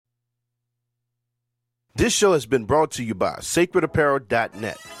This show has been brought to you by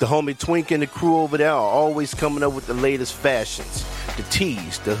SacredApparel.net. The homie Twink and the crew over there are always coming up with the latest fashions. The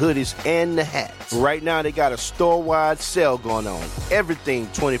tees, the hoodies, and the hats. Right now, they got a store-wide sale going on. Everything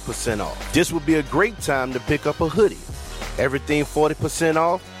 20% off. This would be a great time to pick up a hoodie. Everything 40%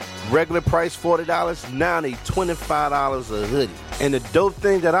 off. Regular price $40, now they $25 a hoodie. And the dope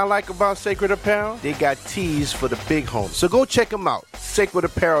thing that I like about Sacred Apparel, they got tees for the big homies. So go check them out,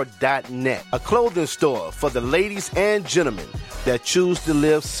 sacredapparel.net, a clothing store for the ladies and gentlemen that choose to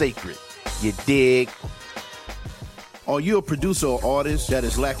live sacred. You dig? Are you a producer or artist that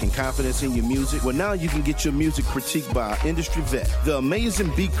is lacking confidence in your music? Well, now you can get your music critiqued by an industry vet. The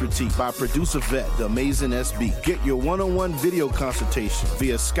Amazing Beat Critique by producer vet, The Amazing SB. Get your one-on-one video consultation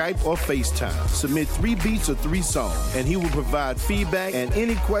via Skype or FaceTime. Submit 3 beats or 3 songs, and he will provide feedback and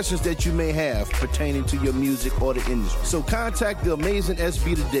any questions that you may have pertaining to your music or the industry. So contact The Amazing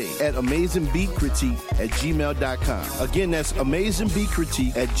SB today at amazingbeatcritique@gmail.com. Again, that's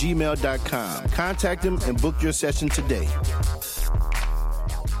amazingbeatcritique@gmail.com. Contact him and book your session today.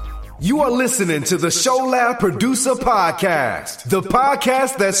 You are listening to the TheShowLab Producer Podcast, the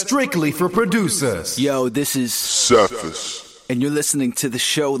podcast that's strictly for producers. Yo, this is Cephas, and you're listening to the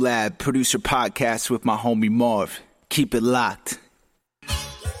TheShowLab Producer Podcast with my homie Marv. Keep it locked.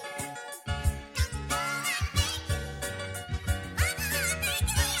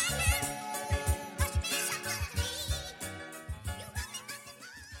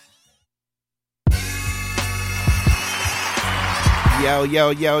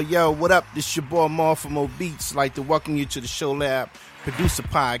 Yo, what up? This your boy Marv from O Beats. Like to welcome you to the TheShowLab Producer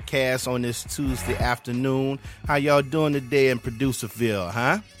Podcast on this Tuesday afternoon. How y'all doing today in Producerville,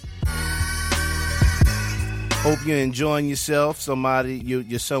 huh? Hope you're enjoying yourself.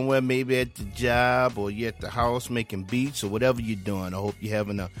 You're somewhere maybe at the job or you're at the house making beats or whatever you're doing. I hope you're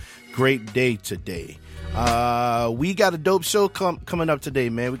having a great day today. We got a dope show coming up today,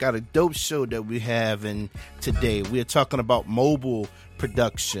 man. We got a dope show that we're having today. We're talking about mobile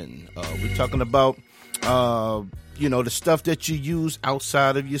production. We're talking about, the stuff that you use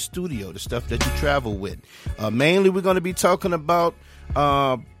outside of your studio, the stuff that you travel with. Mainly, we're going to be talking about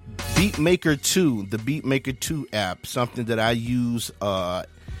Beatmaker 2, the Beatmaker 2 app, something that I use. I'm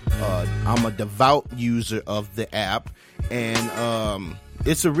a devout user of the app, and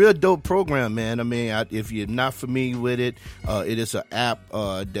it's a real dope program, man. I mean, if you're not familiar with it, it is an app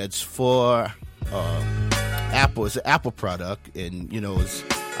that's for Apple. It's an Apple product, and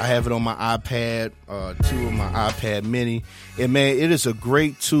I have it on my iPad, 2 on my iPad Mini, and man, it is a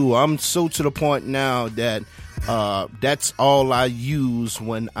great tool. I'm so to the point now that that's all I use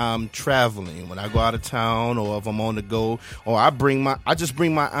when I'm traveling, when I go out of town, or if I'm on the go, or I just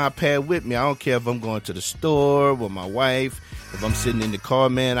bring my iPad with me. I don't care if I'm going to the store with my wife. If I'm sitting in the car,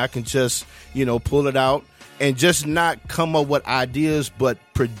 man, I can just, pull it out and just not come up with ideas, but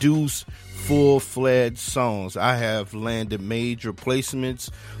produce full-fledged songs. I have landed major placements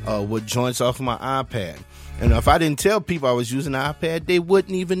with joints off of my iPad. And if I didn't tell people I was using an iPad, they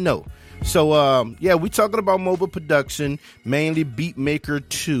wouldn't even know. So, we're talking about mobile production, mainly Beatmaker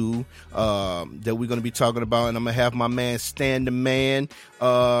 2, that we're going to be talking about. And I'm going to have my man Stan the Man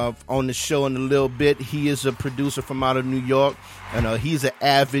on the show in a little bit. He is a producer from out of New York, and he's an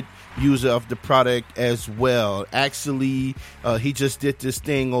avid user of the product as well. Actually, he just did this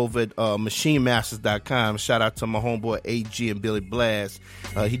thing over at MachineMasters.com. Shout out to my homeboy AG and Billy Blast.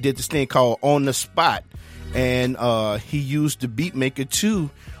 He did this thing called On the Spot, and he used the Beatmaker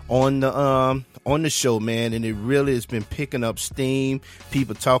 2 on the show, man, and it really has been picking up steam.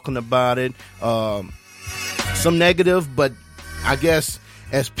 People talking about it. Some negative, but I guess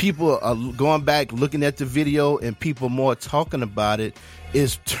as people are going back looking at the video and people more talking about it,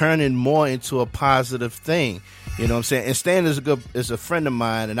 is turning more into a positive thing. You know what I'm saying? And Stan is a friend of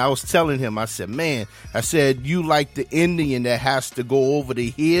mine, and I was telling him, I said, you like the Indian that has to go over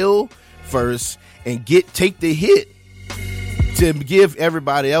the hill first and take the hit, to give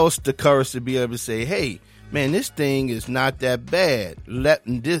everybody else the courage to be able to say, hey, man, this thing is not that bad.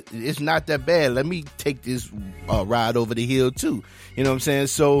 It's not that bad. Let me take this ride over the hill too. You know what I'm saying?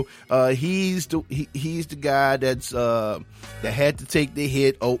 So he's the guy that had to take the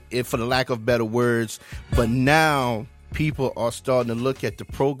hit, for the lack of better words. But now people are starting to look at the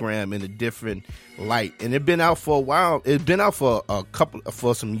program in a different light, and it's been out for a while. It's been out for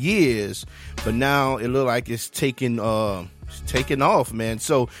for some years, but now it looks like it's taking off, man.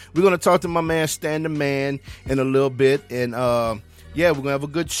 So we're gonna talk to my man Stan the Man in a little bit, and we're gonna have a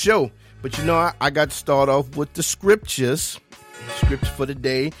good show. But I got to start off with the scriptures for the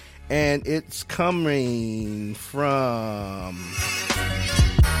day, and it's coming from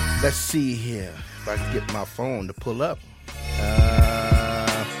Let's see here if I can get my phone to pull up.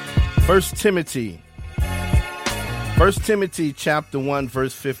 1 Timothy chapter 1,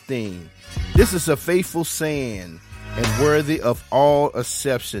 verse 15. This is a faithful saying and worthy of all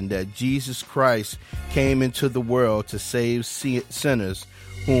acceptation that Jesus Christ came into the world to save sinners,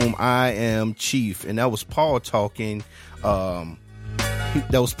 whom I am chief. And that was Paul talking.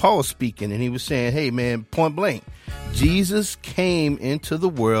 That was Paul speaking, and he was saying, hey, man, point blank, Jesus came into the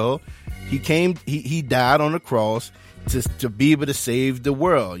world. He died on the cross to be able to save the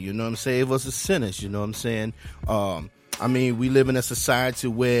world, you know what I'm saying? Save us as sinners, you know what I'm saying? I mean, we live in a society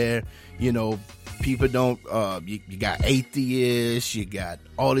where, you know, people don't, you got atheists, you got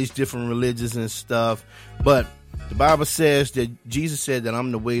all these different religions and stuff, but the Bible says that Jesus said that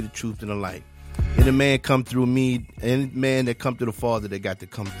I'm the way, the truth, and the light. Any man come through me, any man that come through the Father, they got to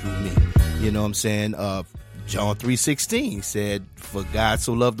come through me. You know what I'm saying? John 3:16 said, for God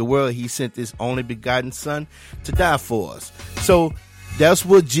so loved the world, he sent his only begotten son to die for us. So that's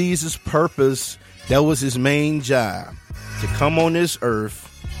what Jesus' purpose, that was his main job, to come on this earth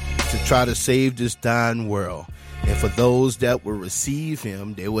to try to save this dying world. And for those that would receive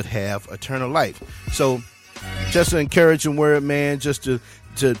him, they would have eternal life. So just an encouraging word, man, just to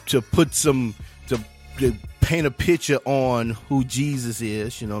put some, to paint a picture on who Jesus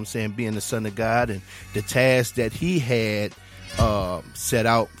is, you know what I'm saying, being the Son of God and the task that he had set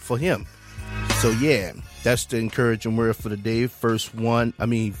out for him. So yeah, that's the encouraging word for the day. 1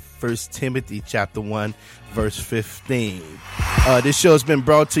 Timothy chapter 1, verse 15. This show has been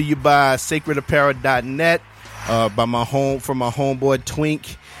brought to you by sacredapparel.net, from my homeboy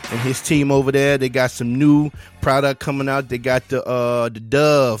Twink and his team over there. They got some new product coming out. They got the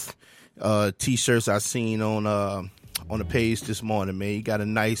Dove t-shirts I seen on the page this morning, man. You got a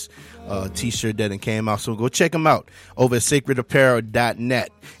nice t-shirt that came out, so go check them out over at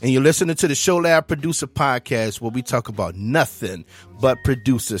sacredapparel.net. And you're listening to the ShowLab Producer Podcast, where we talk about nothing but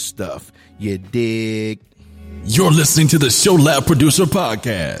producer stuff. You dig? You're listening to the ShowLab Producer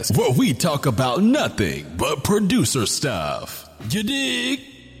Podcast, where we talk about nothing but producer stuff. You dig?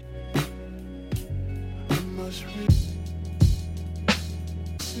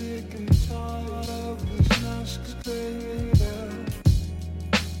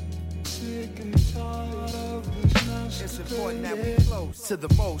 It's important that we close to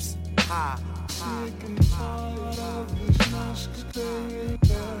the most high. Sick and tired of this masquerade.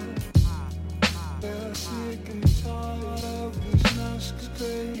 Sick and tired of this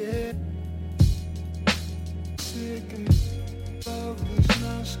masquerade. Sick and of this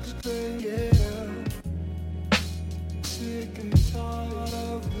masquerade. Sick and tired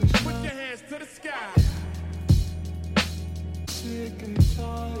of this. Put your hands to the sky. Sick and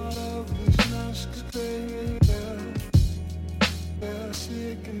tired of this masquerade.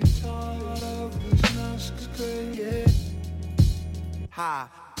 Sick and tired of this masquerade. Ha,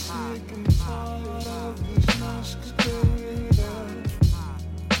 sick and tired of this masquerade.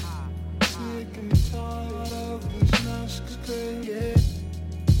 Sick and tired of this masquerade.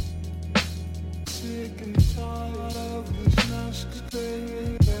 Sick and tired of this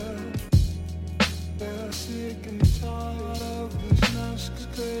masquerade. Sick and tired of this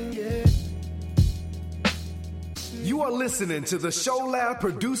masquerade. You are listening to the ShowLab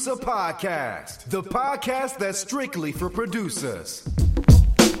Producer Podcast, the podcast that's strictly for producers.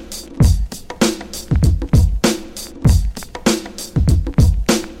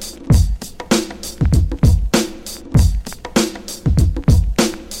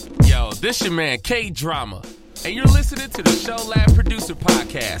 Yo, this your man K-Drama, and you're listening to the ShowLab Producer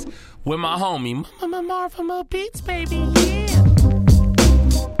Podcast with my homie Mama Marva Beats, baby, yeah.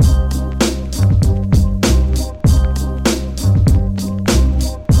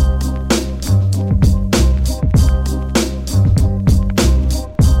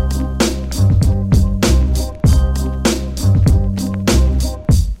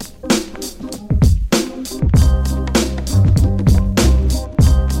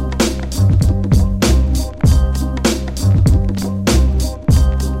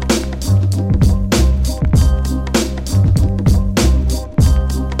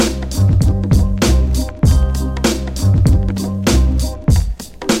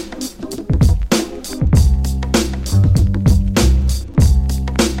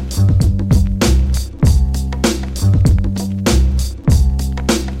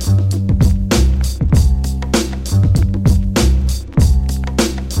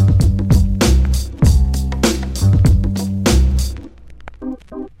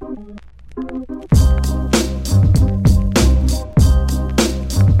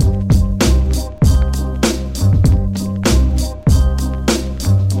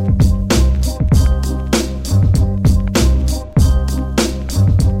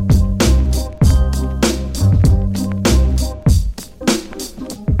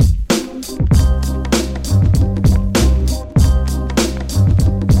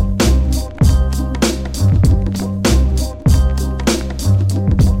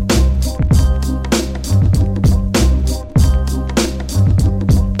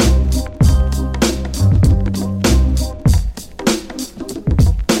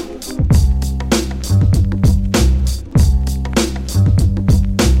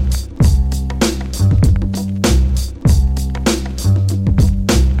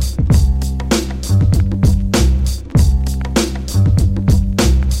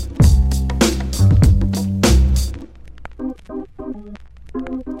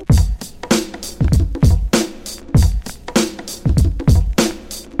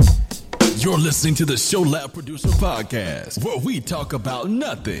 listening to the ShowLab Producer Podcast, where we talk about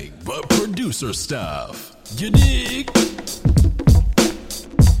nothing but producer stuff. You dig?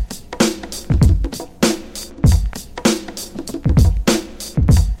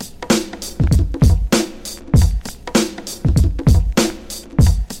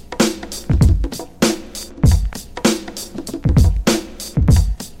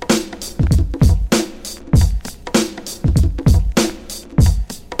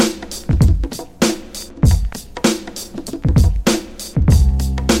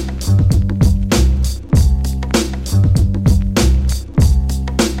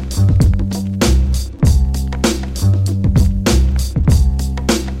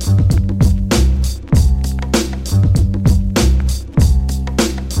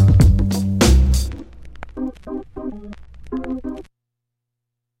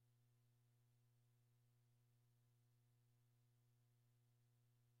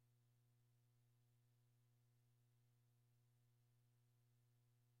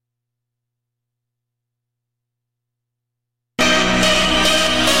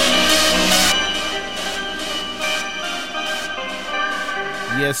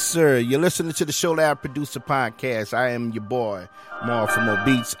 Yes, sir. You're listening to the ShowLab Producer Podcast. I am your boy, Marv from Mo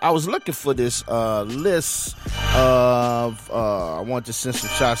Beats. I was looking for this list of I want to send some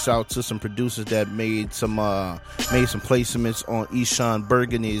shouts out to some producers that made some placements on Eshawn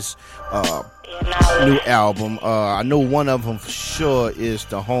Burgundy's new album. I know one of them for sure is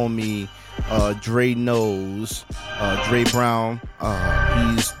the homie Dre Knows, Dre Brown.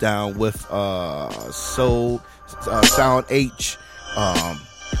 He's down with Sound H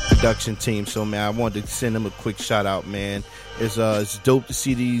production team. So man, I wanted to send him a quick shout out, man. It's dope to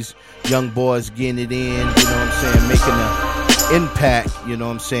see these young boys getting it in, you know what I'm saying, making an impact, you know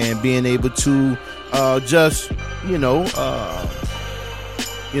what I'm saying, being able to just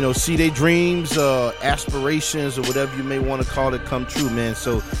see their dreams, aspirations, or whatever you may want to call it, come true, man.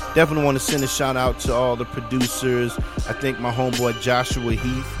 So definitely want to send a shout out to all the producers. I think my homeboy Joshua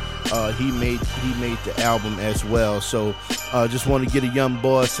Heath, he made the album as well. So just want to get a young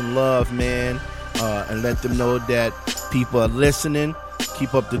boy some love, man, and let them know that people are listening.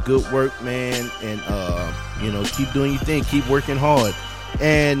 Keep up the good work, man, and keep doing your thing. Keep working hard.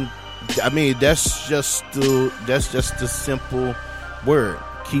 And I mean, that's just the simple word.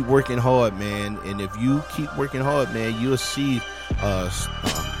 Keep working hard, man. And if you keep working hard, man, you'll see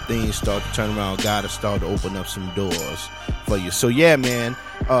things start to turn around. God will start to open up some doors for you. So yeah, man,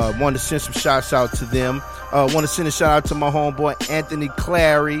 want to send some shouts out to them. Want to send a shout out to my homeboy Anthony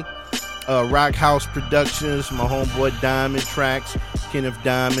Clary, Rock House Productions, my homeboy Diamond Tracks, Kenneth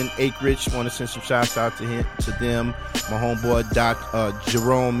Diamond, Acreage. Want to send some shouts out to them. My homeboy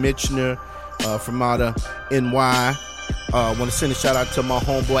Jerome Mitchner from out of NY. Want to send a shout out to my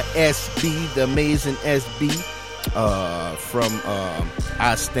homeboy SB, the amazing SB from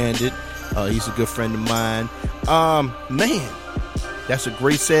I Standard. He's a good friend of mine. Man, that's a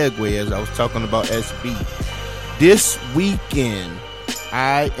great segue as I was talking about SB. This weekend,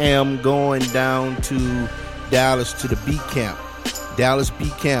 I am going down to Dallas to the beat camp. Dallas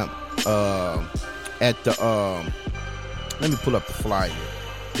beat camp at the let me pull up the flyer here.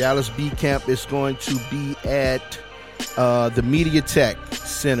 Dallas beat camp is going to be at the Media Tech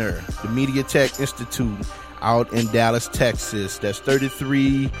Center, the Media Tech Institute out in Dallas, Texas. That's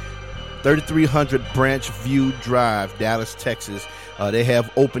 3300 Branch View Drive, Dallas, Texas. They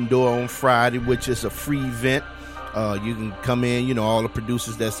have open door on Friday, which is a free event. You can come in, all the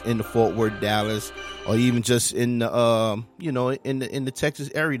producers that's in the Fort Worth, Dallas, or even just in the, in the Texas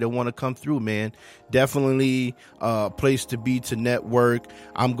area that want to come through, man. Definitely a place to be, to network.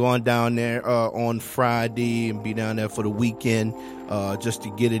 I'm going down there on Friday and be down there for the weekend just to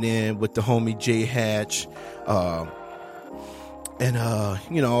get it in with the homie Jay Hatch. And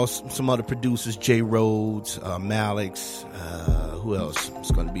some other producers, Jay Rhodes, Malix, who else is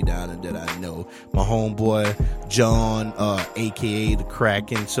going to be down there that I know? My homeboy, John, a.k.a. The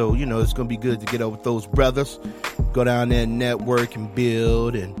Kraken. So, it's going to be good to get over with those brothers, go down there and network and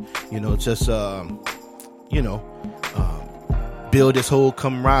build and, just, build this whole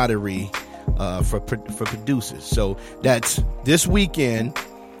camaraderie for producers. So that's this weekend,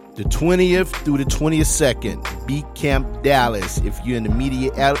 the 20th through the 22nd, Beat Camp Dallas. If you're in the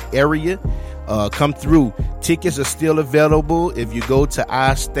media area, come through. Tickets are still available. If you go to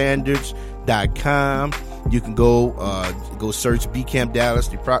iStandards.com, you can go search Beat Camp Dallas.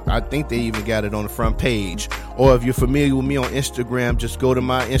 I think they even got it on the front page. Or if you're familiar with me on Instagram, just go to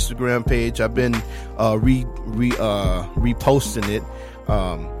my Instagram page. I've been reposting it.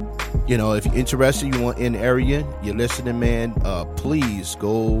 If you're interested, you want in the area, you're listening, man, please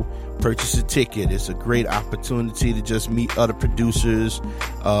go purchase a ticket. It's a great opportunity to just meet other producers,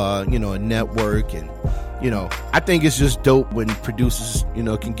 and network. And, I think it's just dope when producers,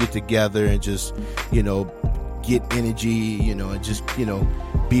 can get together and just, get energy, and just,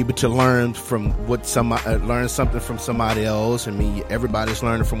 be able to learn from learn something from somebody else. I mean, everybody's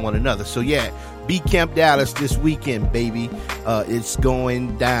learning from one another. So yeah, Beat Camp Dallas this weekend, baby. It's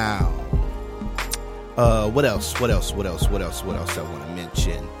going down. What else I want to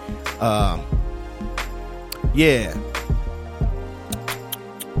mention? Yeah.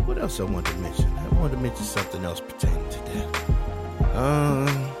 What else I want to mention? I wanted to mention something else pertaining to that.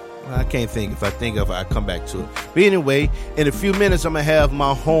 I can't think. If I think of it, I come back to it. But anyway, in a few minutes, I'm going to have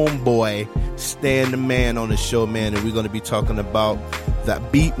my homeboy, Stan the Man, on the show, man. And we're going to be talking about the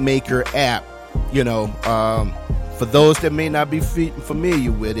Beatmaker app. For those that may not be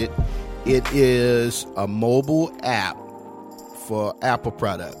familiar with it, it is a mobile app for Apple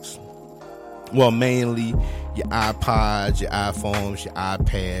products. Well, mainly your iPods, your iPhones, your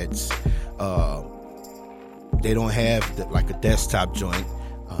iPads. They don't have like a desktop joint.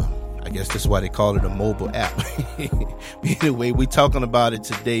 I guess that's why they call it a mobile app. Anyway, we're talking about it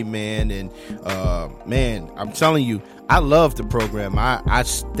today, man. And, I'm telling you, I love the program. I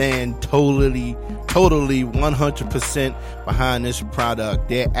stand totally 100% behind this product.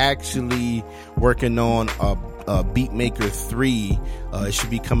 They're actually working on a Beatmaker 3. It should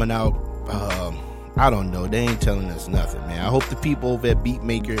be coming out. I don't know. They ain't telling us nothing, man. I hope the people over at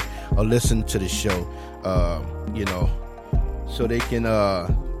Beatmaker are listening to the show, so they can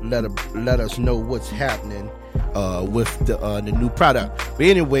let us know what's happening with the new product. But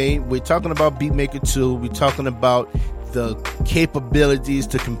anyway, we're talking about Beatmaker 2. We're talking about the capabilities,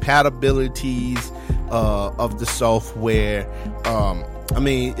 the compatibilities of the software.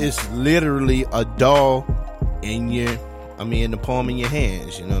 It's literally a DAW in the palm of your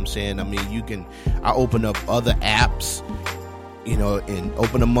hands. You know what I'm saying? I open up other apps, and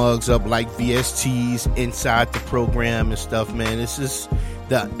open the mugs up like VSTs inside the program and stuff, man. It's just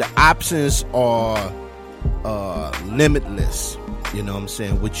the options are limitless. You know what I'm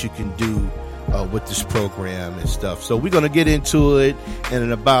saying? What you can do with this program and stuff. So we're gonna get into it, and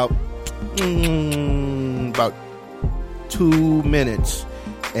in about 2 minutes,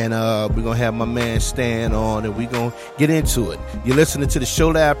 and we're gonna have my man Stan on, and we're gonna get into it. You're listening to the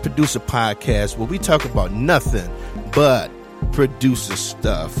ShowLab Producer Podcast, where we talk about nothing but producer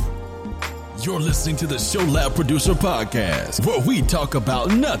stuff. You're listening to the ShowLab Producer Podcast, where we talk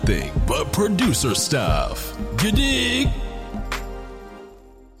about nothing but producer stuff. You dig?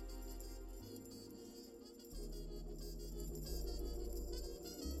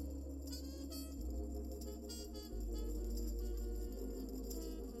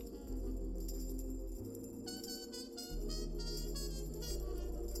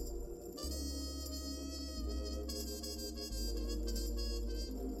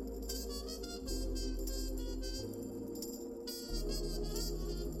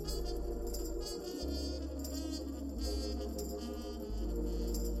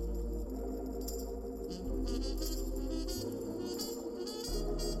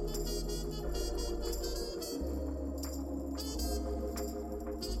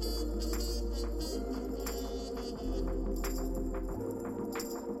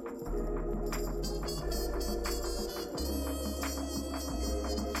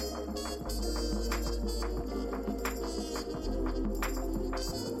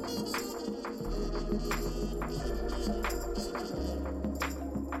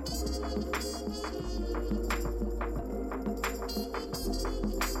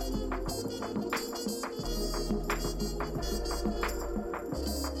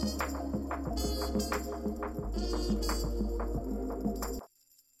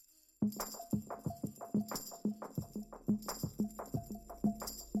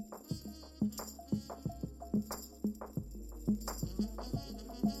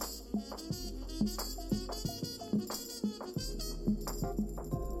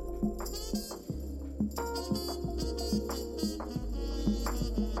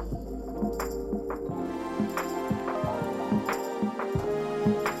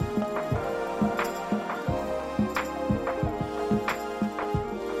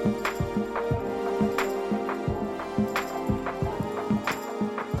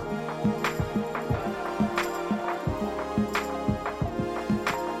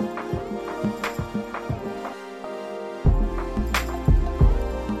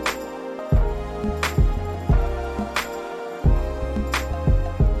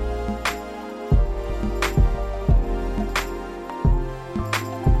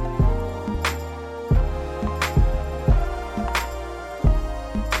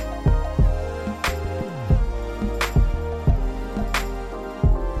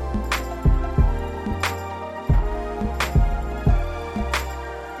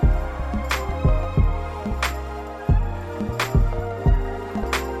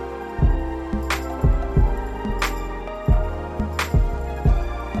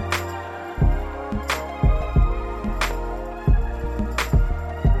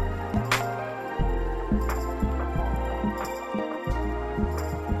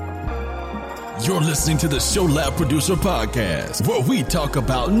 You're listening to the ShowLab Producer Podcast, where we talk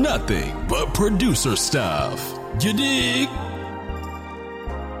about nothing but producer stuff. You dig?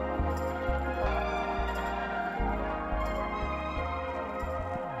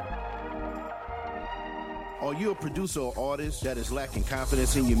 Are you a producer or artist that is lacking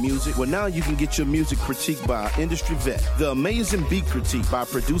confidence in your music? Well, now you can get your music critiqued by an industry vet. The Amazing Beat Critique by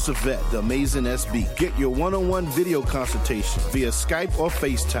producer vet, The Amazing SB. Get your one-on-one video consultation via Skype or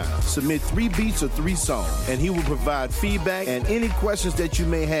FaceTime. Submit 3 beats or 3 songs, and he will provide feedback and any questions that you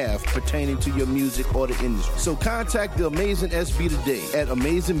may have pertaining to your music or the industry. So contact The Amazing SB today at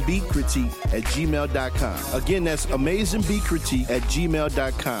amazingbeatcritique@gmail.com. Again, that's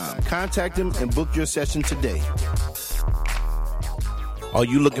amazingbeatcritique@gmail.com. Contact him and book your session today. Are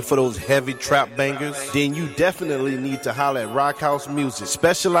you looking for those heavy trap bangers? Then you definitely need to holler at Rock House Music,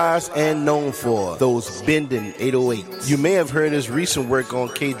 specialized and known for those bending 808s. You may have heard his recent work on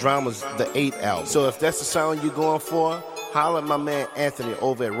K-Drama's The 8 album. So if that's the sound you're going for, holler at my man Anthony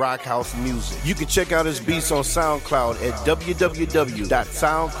over at Rock House Music. You can check out his beats on SoundCloud at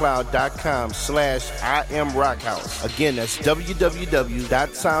www.soundcloud.com/IamRockhouse. Again, that's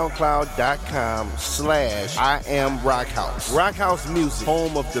www.soundcloud.com/IamRockhouse. Rock House Music,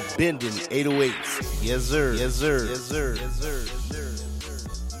 home of the bending 808s. Yes, sir. Yes, sir. Yes, sir. Yes, sir.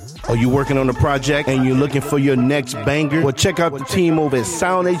 Are you working on a project and you're looking for your next banger? Well, check out the team over at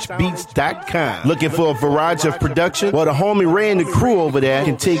SoundHbeats.com. Looking for a variety of production? Well, the homie Ray and the crew over there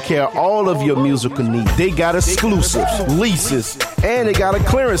can take care of all of your musical needs. They got exclusives, leases, and they got a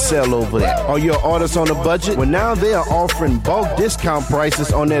clearance sale over there. Are you an artist on a budget? Well, now they are offering bulk discount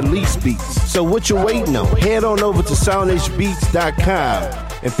prices on their lease beats. So what you waiting on? Head on over to SoundHbeats.com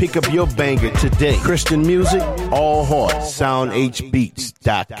and pick up your banger today. Christian music, all heart,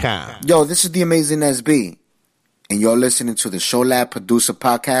 SoundHbeats.com. Yo, this is the Amazing SB, and you're listening to the ShowLab Producer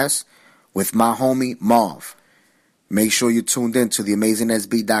Podcast with my homie Marv. Make sure you tuned in to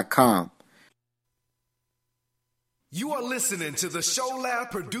theamazingsb.com. You are listening to the ShowLab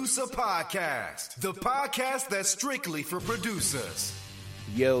Producer Podcast, the podcast that's strictly for producers.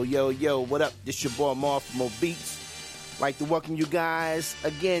 Yo, what up? This your boy Marv from Mo Beats. Like to welcome you guys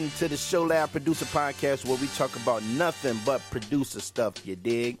again to the ShowLab Producer Podcast, where we talk about nothing but producer stuff, you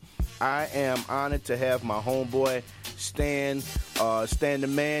dig? I am honored to have my homeboy Stan the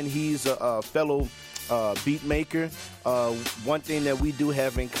Man. He's a fellow beat maker. One thing that we do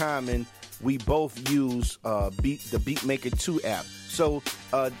have in common, we both use the Beatmaker 2 app. So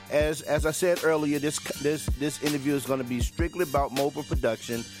as I said earlier, this interview is going to be strictly about mobile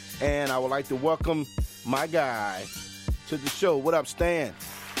production, and I would like to welcome my guy to the show. What up, Stan?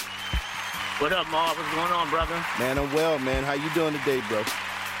 What up, Marv? What's going on, brother? Man, I'm well, man. How you doing today, bro?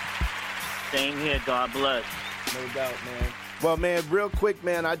 Same here. God bless. No doubt, man. Well, man, real quick,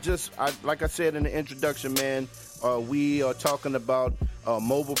 man, I like I said in the introduction, man, we are talking about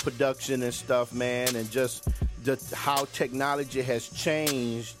mobile production and stuff, man, and just how technology has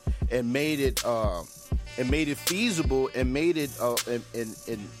changed and made it feasible and made it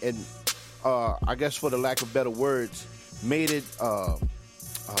I guess, for the lack of better words, made it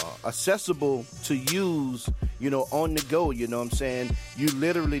accessible to use, on the go. You know what I'm saying? You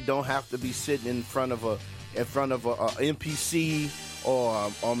literally don't have to be sitting in front of a MPC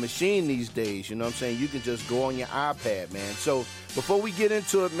or machine these days. You know what I'm saying? You can just go on your iPad, man. So before we get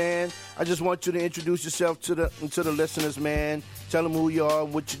into it, man, I just want you to introduce yourself to the listeners, man. Tell them who you are,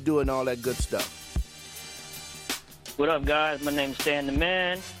 what you do, and all that good stuff. What up, guys? My name's Stan the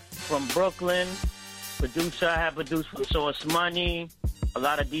Man from Brooklyn. Producer. I have produced for Source Money, a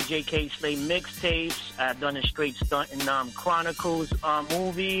lot of DJ K Slay mixtapes. I've done a straight stunt in Chronicles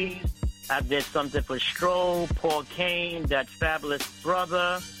movies. I did something for Stroh, Paul Kane, That Fabulous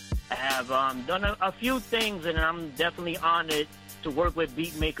Brother. I have done a few things, and I'm definitely honored to work with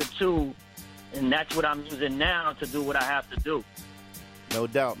Beatmaker 2, and that's what I'm using now to do what I have to do. No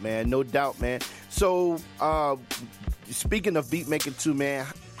doubt, man. No doubt, man. So, speaking of Beatmaker 2, man,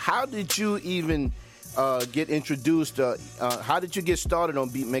 how did you even get introduced? How did you get started on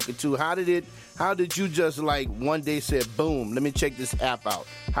Beatmaker 2? How did you just like one day said, boom, let me check this app out?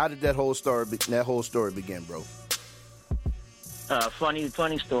 How did that whole story begin, bro? Funny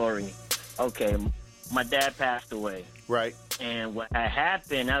story. Okay, my dad passed away. Right. And what had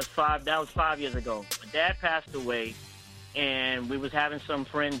happened, that was 5 years ago. My dad passed away, and we was having some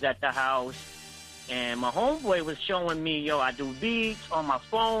friends at the house, and my homeboy was showing me, I do beats on my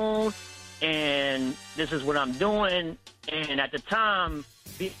phone, and this is what I'm doing. And at the time,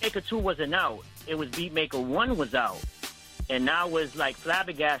 Beatmaker 2 wasn't out. It was Beatmaker 1 was out. And I was like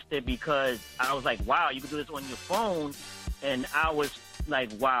flabbergasted because I was like, wow, you can do this on your phone. And I was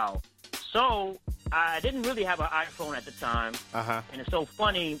like, wow. So I didn't really have an iPhone at the time. Uh-huh. And it's so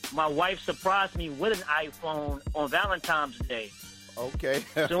funny, my wife surprised me with an iPhone on Valentine's Day. Okay.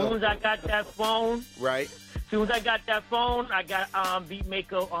 As soon as I got that phone, Right. I got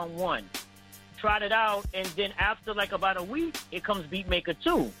Beatmaker on 1. Tried it out, and then after like about a week, it comes Beatmaker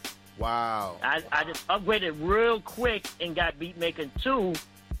 2. Wow. I just upgraded real quick and got Beatmaker 2,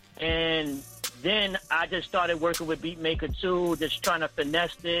 and then I just started working with Beatmaker 2, just trying to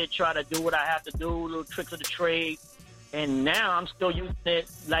finesse it, try to do what I have to do, little tricks of the trade, and now I'm still using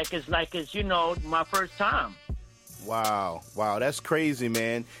it like it's my first time. Wow, that's crazy,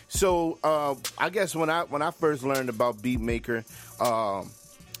 man. So I guess when I first learned about Beatmaker,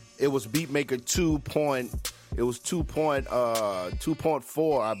 it was Beatmaker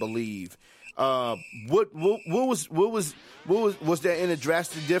 2.4, I believe. What was there any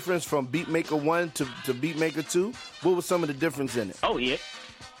drastic difference from Beatmaker 1 to Beatmaker 2? What was some of the difference in it? Oh yeah,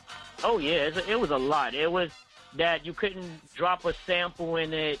 it was a lot. It was that you couldn't drop a sample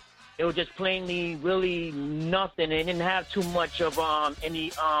in it. It was just plainly really nothing. It didn't have too much of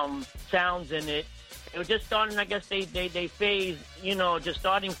any sounds in it. It was just starting, I guess they phased, just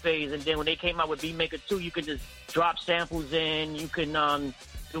starting phase. And then when they came out with Beatmaker 2, you could just drop samples in. You can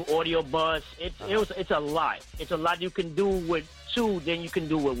do audio bus. It's a lot. It's a lot you can do with 2 than you can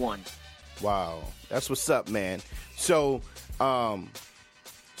do with 1. Wow, that's what's up, man. So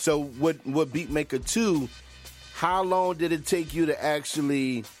with Beatmaker 2, how long did it take you to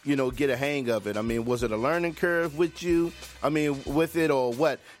actually, get a hang of it? I mean, was it a learning curve with you? I mean, with it or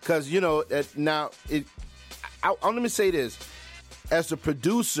what? Because, let me say this. As a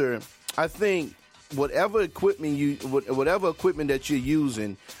producer, I think whatever equipment that you're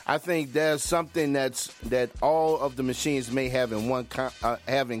using, I think there's something that all of the machines may have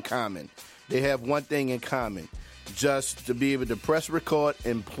in common. They have one thing in common, just to be able to press record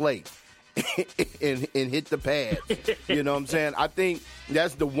and play. and hit the pads. You know what I'm saying? I think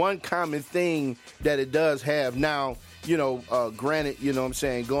that's the one common thing that it does have. Now, granted, you know what I'm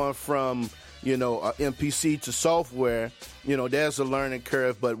saying, going from, MPC to software, there's a learning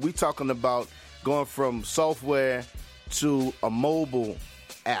curve, but we talking about going from software to a mobile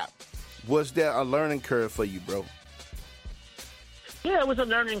app. Was there a learning curve for you, bro? Yeah, it was a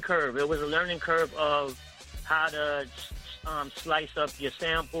learning curve. It was a learning curve of how to slice up your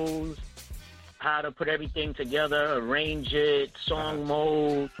samples, how to put everything together, arrange it, song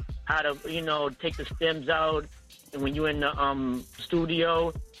mode, how to, take the stems out when you're in the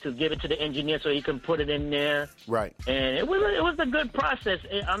studio to give it to the engineer so he can put it in there. Right. And it was a good process.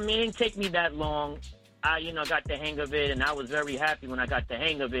 It didn't take me that long. I, got the hang of it, and I was very happy when I got the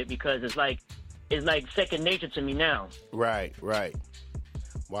hang of it because it's like second nature to me now. Right.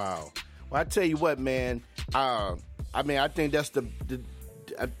 Wow. Well, I tell you what, man. I think that's the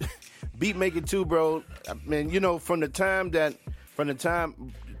Beatmaker 2, bro. I mean, from the time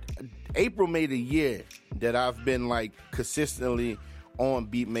April made a year that I've been like consistently on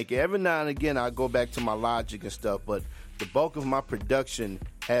Beatmaker. Every now and again, I go back to my Logic and stuff, but the bulk of my production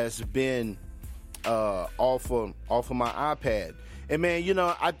has been off of my iPad. And man,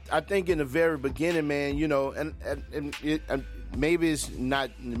 I think in the very beginning, man, and maybe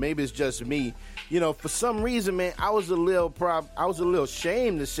it's just me. For some reason, man, I was a little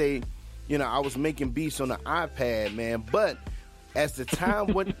ashamed to say, I was making beats on the iPad, man. But as time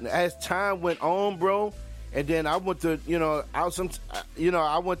went on, bro, and then I went to,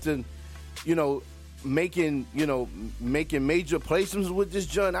 making major placements with this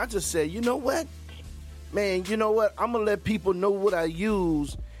joint. I just said, you know what, man, I'm gonna let people know what I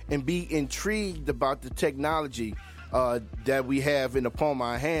use and be intrigued about the technology that we have in the palm of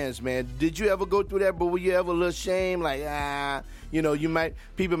our hands, man. Did you ever go through that? But were you ever a little shame? Like,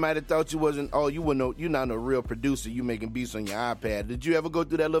 people might have thought you wasn't. Oh, you're not a real producer. You making beats on your iPad. Did you ever go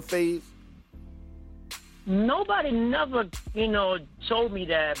through that little phase? Nobody never, told me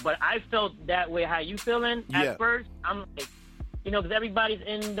that, but I felt that way. How you feeling? At first, I'm like, because everybody's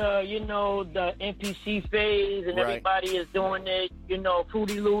in the, the NPC phase, and everybody is doing it,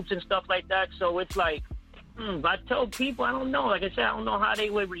 Fruity Loops and stuff like that. So it's like, I tell people, I don't know. Like I said, I don't know how they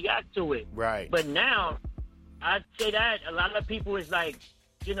would react to it. Right. But now, I'd say that a lot of people is like,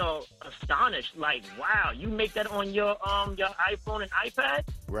 astonished. Like, wow, you make that on your iPhone and iPad,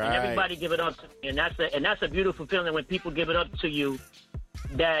 right? And everybody give it up to me, and that's a beautiful feeling when people give it up to you.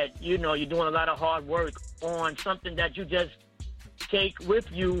 That you're doing a lot of hard work on something that you just take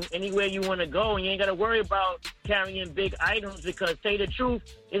with you anywhere you want to go, and you ain't got to worry about carrying big items. Because, say the truth,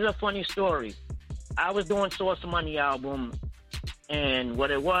 it's a funny story. I was doing Source Money album, and what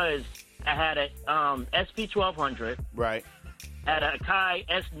it was, I had a SP1200, right? Had a Akai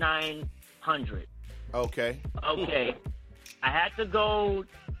S900. Okay. Okay. I had to go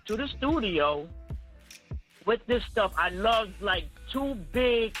to the studio with this stuff. I loved like 2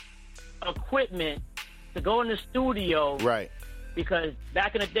 big equipment to go in the studio. Right. Because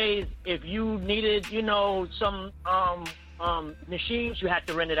back in the days, if you needed, some machines, you had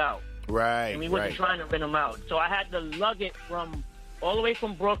to rent it out. Right. And we wasn't trying to rent them out. So I had to lug it all the way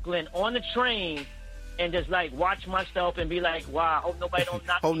from Brooklyn on the train and just like watch myself and be like, wow, I hope nobody don't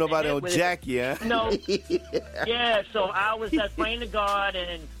knock Hope me nobody in the don't head jack you. Huh? No. Yeah, so I was just praying to God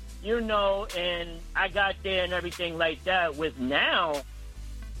and, and I got there and everything like that. With now,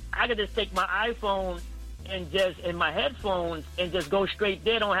 I could just take my iPhone and my headphones and just go straight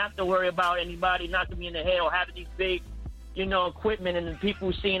there. Don't have to worry about anybody knocking me in the head or having these big, equipment and the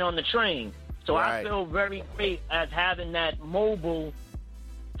people seeing on the train. So I feel very great as having that mobile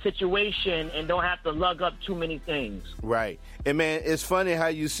situation and don't have to lug up too many things. Right. And man, it's funny how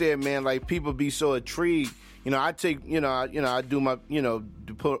you said, man, like people be so intrigued. I take, I do my,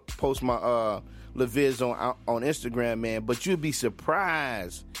 post my LaViz on Instagram, man. But you'd be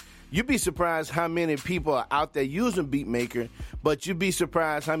surprised. You'd be surprised how many people are out there using Beatmaker, but you'd be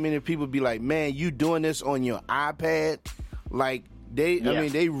surprised how many people be like, man, you doing this on your iPad? Like I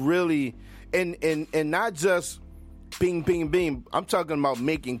mean, they really, and not just bing, bing, bing. I'm talking about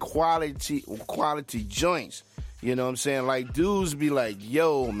making quality joints. You know what I'm saying? Like dudes be like,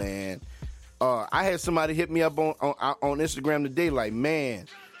 yo, man. I had somebody hit me up on Instagram today, like, man,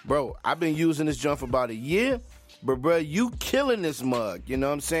 bro, I've been using this junk for about a year. But bro, you killing this mug, you know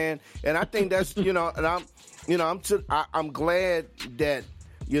what I'm saying? And I think that's, and I'm glad that,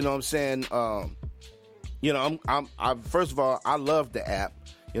 you know what I'm saying, I'm first of all, I love the app,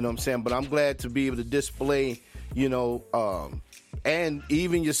 you know what I'm saying, but I'm glad to be able to display, and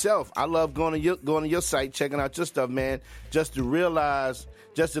even yourself. I love going to your site, checking out your stuff, man, just to realize,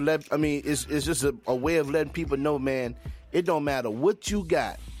 it's just a way of letting people know, man, it don't matter what you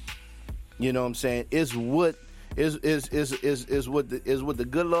got, you know what I'm saying, it's what is what the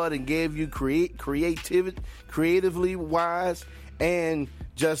good Lord and gave you creatively wise, and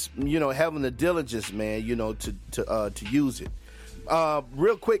just having the diligence, man, to use it.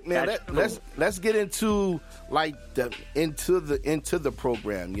 Real quick, man, let's get into like into the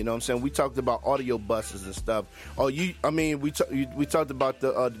program. You know what I'm saying? We talked about audio buses and stuff. We talked about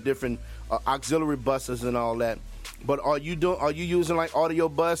the different auxiliary buses and all that. But are you using like audio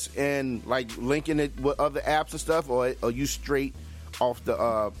bus and like linking it with other apps and stuff, or are you straight off the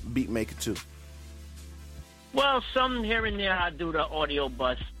Beatmaker too? Well, some here and there I do the audio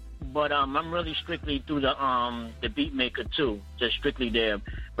bus, but I'm really strictly through the Beatmaker too, just strictly there.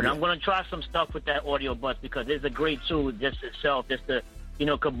 But I'm gonna try some stuff with that audio bus because it's a great tool just itself, just to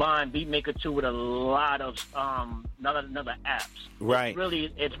combine Beatmaker 2 with a lot of another apps. Right.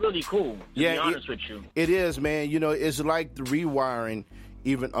 It's really cool, to be honest with you. It is, man. It's like the rewiring,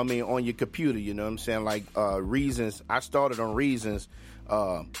 on your computer, you know what I'm saying? Like Reasons. I started on Reasons.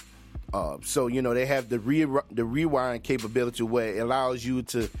 So, they have the rewiring capability where it allows you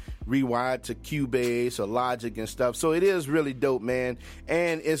to rewire to Cubase or Logic and stuff. So it is really dope, man.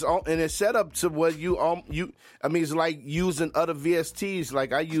 And it's set up to what it's like using other VSTs.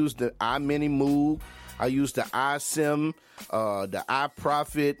 Like I use the iMini Move. I use the iSim, the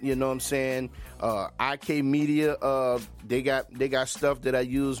iProfit, you know what I'm saying? IK Media, they got stuff that I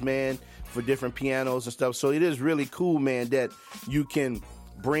use, man, for different pianos and stuff. So it is really cool, man, that you can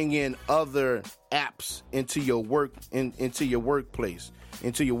bring in other apps into your into your workplace,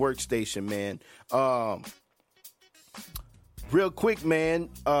 into your workstation, man. Real quick, man.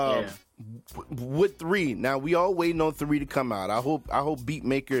 With 3, now we all waiting on 3 to come out. I hope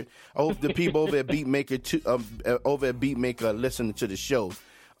Beatmaker. I hope the people over at Beatmaker are listening to the show.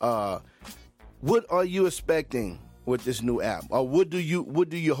 What are you expecting with this new app, or what do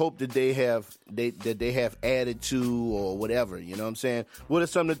you hope that they have added to, or whatever? You know what I'm saying? What are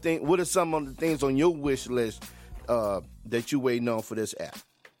some of the things on your wish list that you waiting on for this app?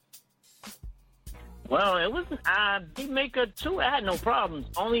 Well, it was Beatmaker 2. I had no problems.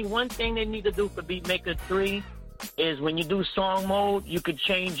 Only one thing they need to do for Beatmaker 3 is when you do song mode, you could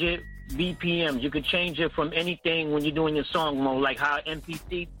change it BPMs. You could change it from anything when you're doing your song mode, like how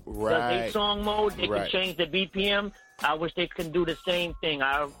MPC does their song mode. They can change the BPM. I wish they can do the same thing.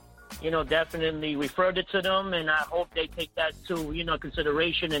 I, definitely referred it to them, and I hope they take that to,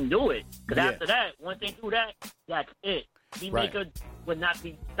 consideration and do it. Because after that, once they do that, that's it. Beatmaker would not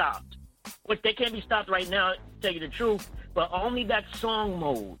be stopped. Which they can't be stopped right now, to tell you the truth, but only that song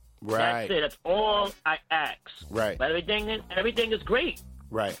mode. Right. That's it. That's all I ask. Right. But everything is great.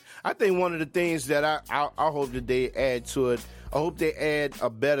 Right. I think one of the things that I hope that they add to it, I hope they add a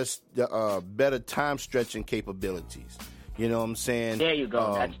better time stretching capabilities. You know what I'm saying? There you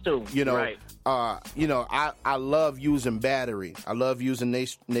go. That's true. You know, right. I love using battery. I love using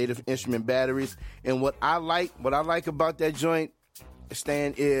Native Instrument batteries. And what I like about that joint,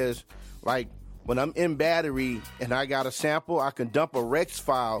 Stan, is like when I'm in battery and I got a sample, I can dump a Rex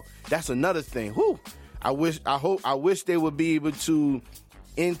file. That's another thing. Whew. I wish they would be able to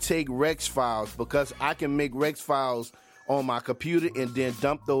intake Rex files, because I can make Rex files on my computer and then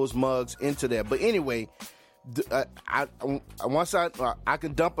dump those mugs into there. But anyway, I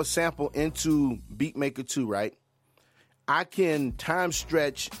can dump a sample into Beatmaker 2, right? I can time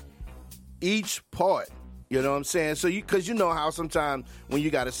stretch each part. You know what I'm saying? So because you know how sometimes when you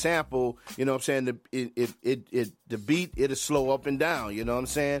got a sample, you know what I'm saying, the beat, it'll slow up and down. You know what I'm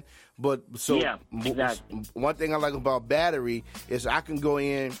saying? But so yeah, exactly. One thing I like about battery is I can go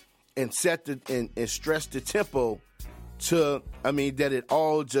in and set and stress the tempo to, that it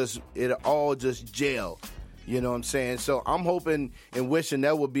all just gel. You know what I'm saying? So I'm hoping and wishing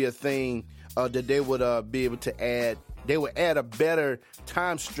that would be a thing that they would be able to add. They would add a better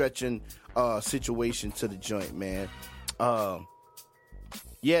time stretching situation to the joint, man.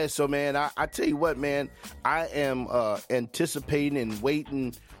 Yeah, so man, I tell you what, man, I am anticipating and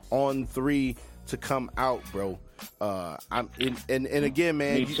waiting on 3 to come out, bro. And again,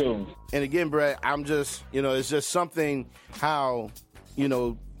 man, me too. And again, bro, I'm just, it's just something how,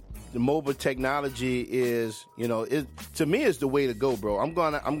 the mobile technology is, it to me is the way to go, bro. I'm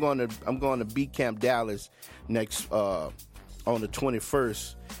going to Beat Camp Dallas next on the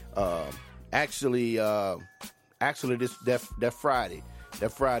 21st. Actually, that Friday.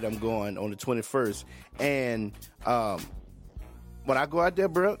 That Friday I'm going on the 21st, and when I go out there,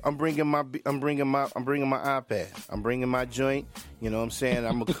 bro, I'm bringing my iPad. I'm bringing my joint. You know what I'm saying?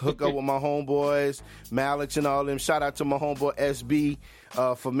 I'm gonna hook up with my homeboys, Malix and all them. Shout out to my homeboy SB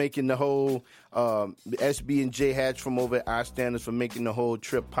for making the whole SB and J Hatch from over at Our Standards for making the whole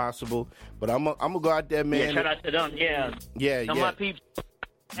trip possible. But I'm gonna go out there, man. Yeah, shout out to them. Yeah. Some of my people,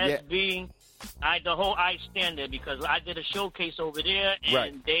 SB. The whole I Standard, because I did a showcase over there, and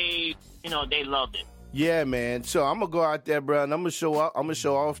right. they loved it. Yeah, man. So I'm gonna go out there, bro, and I'm gonna show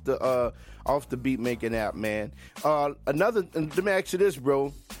off the beat making app, man. Let me ask you this,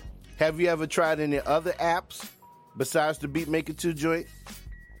 bro. Have you ever tried any other apps besides the Beatmaker 2 joint?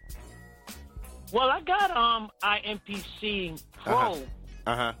 Well, I got IMPC Pro.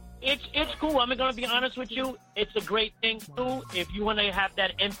 It's cool. I'm gonna be honest with you. It's a great thing too. If you want to have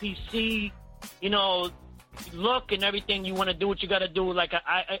that MPC, look and everything, you want to do what you got to do, like a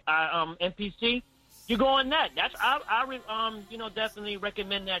MPC. You go on that. I definitely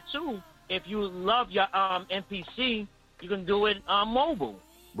recommend that too. If you love your MPC, you can do it mobile.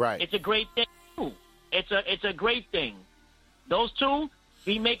 Right. It's a great thing too. It's a great thing. Those two,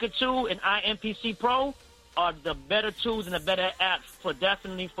 Beatmaker 2 and IMPC Pro, are the better tools and the better apps for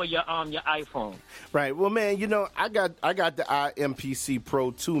your iPhone. Right. Well, man, I got the IMPC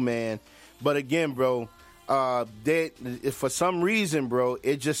Pro too, man. But again, bro, for some reason, bro,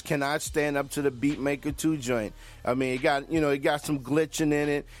 it just cannot stand up to the Beatmaker 2 joint. It got some glitching in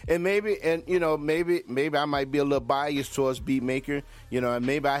it, and maybe I might be a little biased towards Beatmaker, and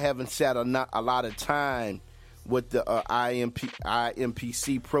maybe I haven't sat a lot of time with the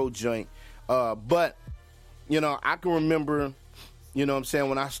IMPC Pro joint, but I can remember,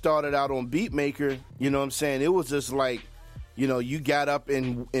 when I started out on Beatmaker, it was just like, you got up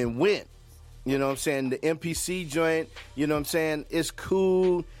and went. The MPC joint, it's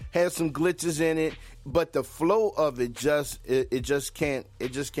cool, has some glitches in it, but the flow of it just can't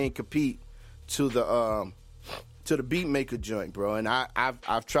compete to the Beatmaker joint, bro. And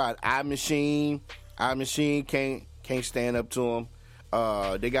I've tried iMachine can't stand up to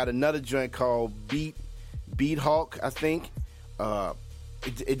them. They got another joint called Beat Hawk, I think.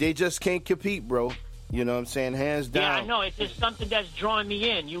 They just can't compete, bro. You know what I'm saying? Hands down. Yeah, I know. It's just something that's drawing me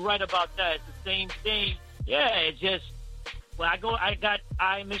in. You're right about that. It's the same thing. Yeah, it's just, I got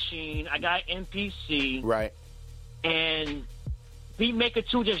iMachine, I got MPC. Right. And Beatmaker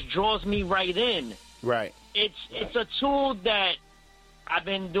 2 just draws me right in. Right. It's a tool that I've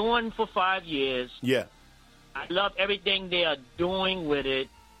been doing for 5 years. Yeah. I love everything they are doing with it.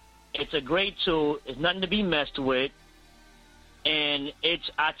 It's a great tool. It's nothing to be messed with. And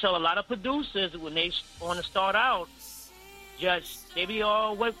I tell a lot of producers when they want to start out, they be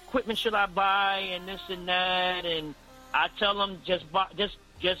all, what equipment should I buy and this and that, and I tell them just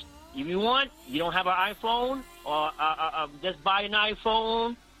if you want, you don't have an iPhone, or just buy an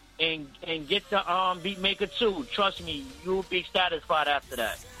iPhone and get the Beatmaker 2. Trust me, you'll be satisfied after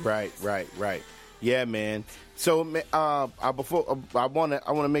that. Right. Yeah, man. So, before I want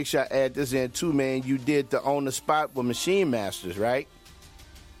to make sure I add this in too, man. You did the On the Spot with Machine Masters, right?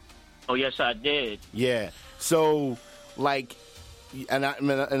 Oh yes, I did. Yeah. So, like, and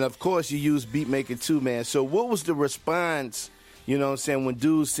of course you used Beatmaker 2, man. So, what was the response? You know what I'm saying, when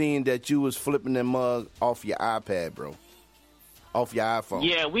dudes seen that you was flipping that mug off your iPad, bro, off your iPhone?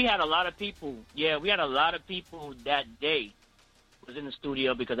 Yeah, we had a lot of people. Yeah, we had a lot of people that day was in the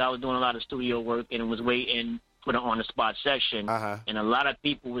studio because I was doing a lot of studio work and was waiting for the On the Spot session. And a lot of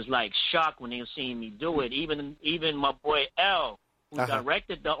people was like shocked when they seen me do it. Even my boy L, who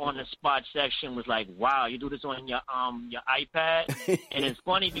directed the On the Spot section, was like, "Wow, you do this on your iPad?" And it's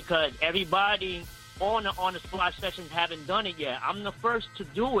funny because everybody on the Spot sessions haven't done it yet. I'm the first to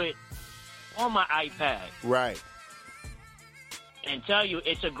do it on my iPad. Right. And tell you,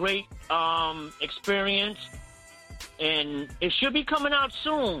 it's a great experience. And it should be coming out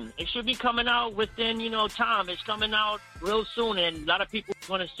soon. It should be coming out within, time. It's coming out real soon, and a lot of people are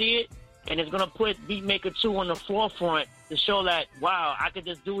going to see it, and it's going to put Beatmaker 2 on the forefront to show that, wow, I could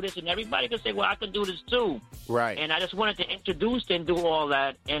just do this, and everybody can say, well, I can do this too. Right. And I just wanted to introduce and do all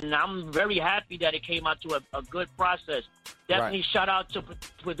that, and I'm very happy that it came out to a good process. Definitely shout out to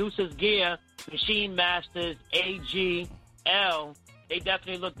Producers Gear, Machine Masters, AG, L. They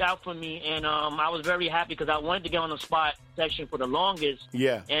definitely looked out for me, and I was very happy because I wanted to get on the Spot section for the longest.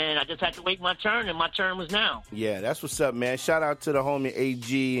 Yeah. And I just had to wait my turn, and my turn was now. Yeah, that's what's up, man. Shout out to the homie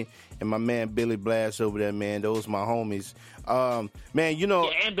AG and my man Billy Blast over there, man. Those my homies. Man, Yeah,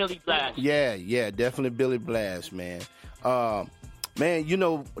 and Billy Blast. Yeah, definitely Billy Blast, man. Man,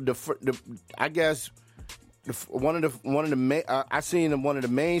 I guess one of the I seen one of the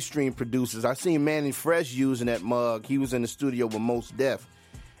mainstream producers. I seen Manny Fresh using that mug. He was in the studio with Mos Def,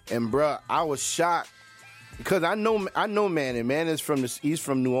 and bruh, I was shocked because I know Manny. Manny's he's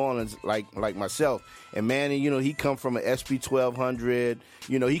from New Orleans, like myself. And Manny, he come from an SP 1200.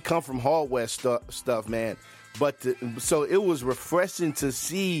 He come from hardware stuff, man. But so it was refreshing to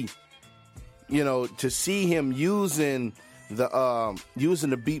see, to see him using the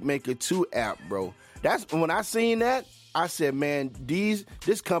Beatmaker 2 app, bro. That's when I seen that, I said, man,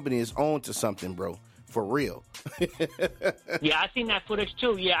 this company is on to something, bro. For real. Yeah, I seen that footage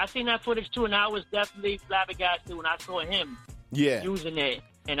too. And I was definitely flabbergasted when I saw him using it.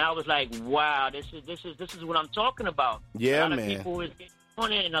 And I was like, wow, this is what I'm talking about. Yeah, a lot of people is getting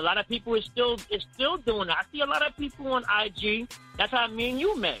on it, and a lot of people is still doing it. I see a lot of people on IG. That's how me and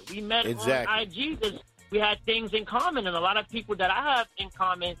you met. We met on IG because we had things in common, and a lot of people that I have in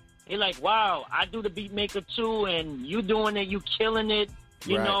common, they're like, wow, I do the Beatmaker 2, and you doing it, you killing it,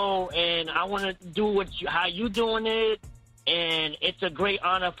 you know, and I want to do how you doing it. And it's a great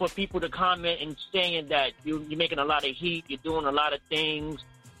honor for people to comment and saying that you're making a lot of heat, you're doing a lot of things,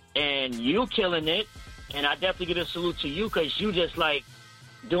 and you killing it. And I definitely give a salute to you because you just like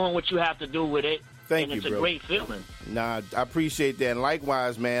doing what you have to do with it. Thank you, and it's bro. a great feeling. Nah, I appreciate that. And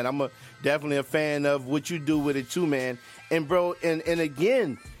likewise, man, I'm definitely a fan of what you do with it too, man. And bro, and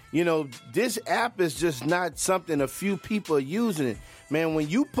again, this app is just not something a few people are using it. Man, when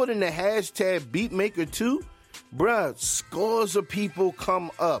you put in the hashtag Beatmaker2, bruh, scores of people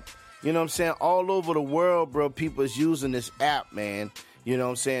come up. You know what I'm saying? All over the world, bro, people is using this app, man. You know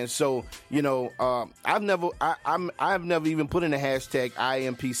what I'm saying? So, I've never even put in the hashtag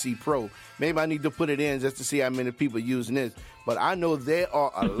IMPC Pro. Maybe I need to put it in just to see how many people are using this. But I know there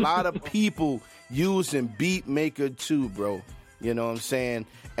are a lot of people using Beatmaker 2, bro. You know what I'm saying?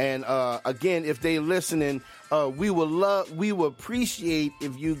 And again, if they listening, we would appreciate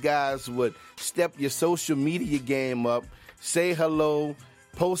if you guys would step your social media game up, say hello,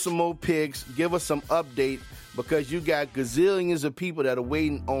 post some more pics, give us some updates, because you got gazillions of people that are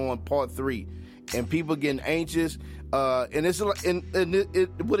waiting on part 3, and people getting anxious. And it's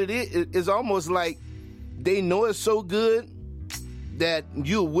what it is almost like they know it's so good that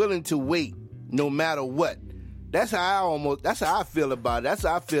you're willing to wait no matter what. That's how I feel about it. That's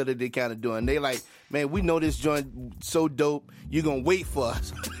how I feel that they kind of doing. They like, man, we know this joint so dope. You're going to wait for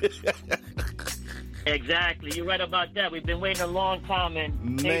us. Exactly. You're right about that. We've been waiting a long time.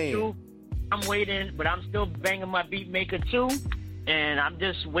 And man, I'm waiting, but I'm still banging my Beatmaker 2. And I'm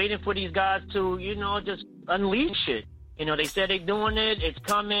just waiting for these guys to, just unleash it. They said they're doing it. It's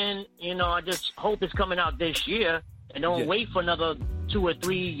coming. I just hope it's coming out this year. And don't wait for another 2 or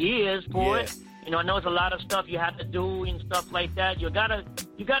 3 years for it. I know it's a lot of stuff you have to do and stuff like that. You gotta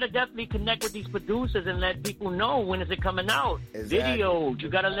definitely connect with these producers and let people know when is it coming out. Exactly. Videos. You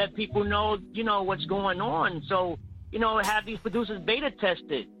gotta let people know, what's going on. So have these producers beta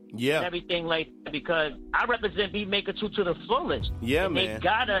tested. Yeah. And everything like that, because I represent Beatmaker 2 to the fullest. Yeah, and man. They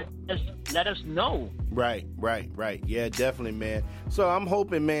gotta just let us know. Right. Yeah, definitely, man. So I'm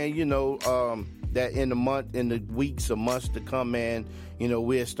hoping, man, that in the weeks or months to come, man,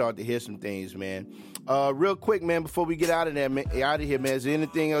 we'll start to hear some things, man. Real quick, man, before we get out of here, man, is there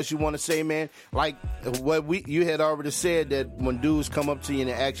anything else you want to say, man? Like what you had already said, that when dudes come up to you and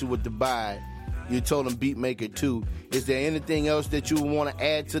they ask you what to buy, you told them Beatmaker 2. Is there anything else that you want to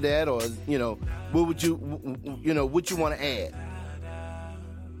add to that, or what would you want to add?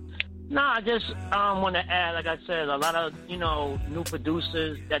 No, I just want to add, like I said, a lot of new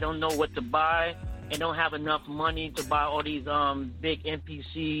producers that don't know what to buy and don't have enough money to buy all these big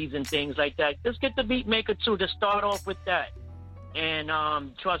MPCs and things like that. Just get the Beatmaker 2 to start off with that. And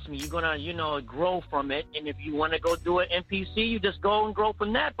trust me, you're gonna grow from it. And if you want to go do an MPC, you just go and grow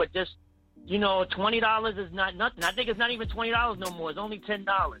from that. But just $20 is not nothing. I think it's not even $20 no more. It's only $10.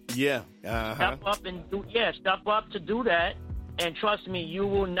 Yeah. Step up to do that. And trust me, you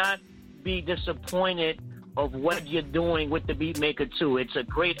will not be disappointed of what you're doing with the Beatmaker 2. It's a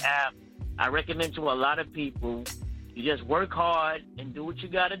great app. I recommend to a lot of people. You just work hard and do what you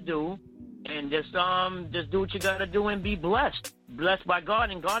got to do, and just do what you got to do and be blessed by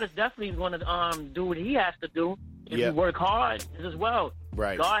God. And God is definitely going to do what He has to do if you work hard as well.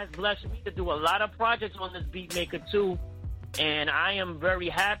 Right. God has blessed me to do a lot of projects on this Beatmaker 2, and I am very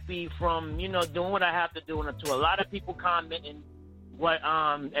happy from doing what I have to do. And to a lot of people commenting what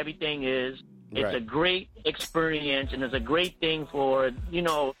everything is. It's a great experience, and it's a great thing for,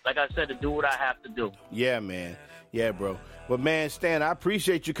 like I said, to do what I have to do. Yeah, man. Yeah, bro. Well, man, Stan, I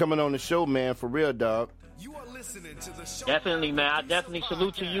appreciate you coming on the show, man, for real, dog. You are listening to the show. Definitely, man. I definitely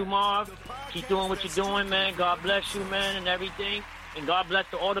salute to you, Marv. Keep doing what you're doing, man. God bless you, man, and everything. And God bless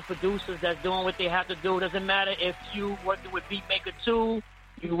to all the producers that's doing what they have to do. It doesn't matter if you working with Beatmaker 2,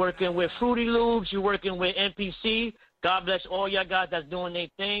 you working with Fruity Loops, you working with NPC. God bless all y'all guys that's doing their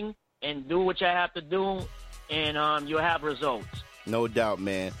thing. And do what you have to do, and you'll have results. No doubt,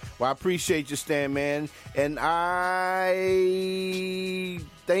 man. Well, I appreciate you, Stan, man, and I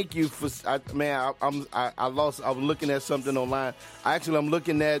thank you for, man. I was looking at something online. Actually, I'm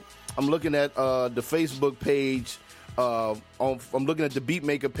looking at the Facebook page. I'm looking at the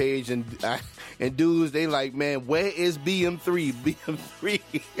Beatmaker page, and dudes, they like, man, where is BM3? BM3,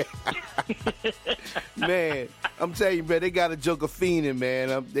 man. I'm telling you, man, they got a joker fiending,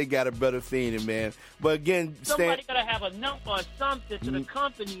 man. They got a brother fiending, man. But again, somebody gotta have a number or something to the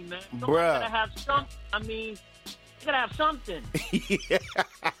company, man. Somebody gotta have something. I mean, you gotta have something. Yeah.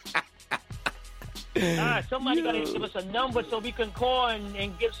 All right, somebody gotta give us a number so we can call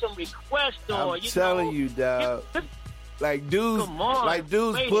and give some requests. Or I'm telling you, dog. Like dudes,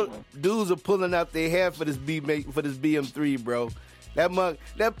 dudes are pulling out their hair for this BM3, bro.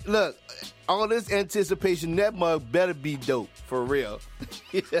 Look, all this anticipation, that mug better be dope for real.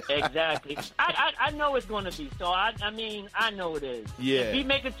 Exactly. I know it's gonna be. So I mean, I know it is. Yeah. If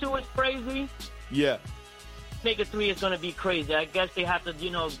Beatmaker 2 is crazy, yeah. Beatmaker 3 is gonna be crazy. I guess they have to,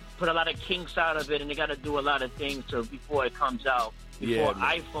 put a lot of kinks out of it, and they got to do a lot of things before it comes out. Before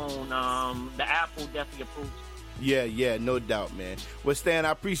iPhone, the Apple definitely approves. Yeah, no doubt, man. Well, Stan,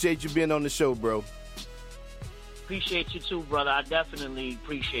 I appreciate you being on the show, bro. Appreciate you too, brother. I definitely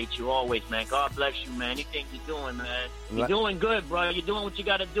appreciate you always, man. God bless you, man. Anything you're doing, man. You're doing good, bro. You're doing what you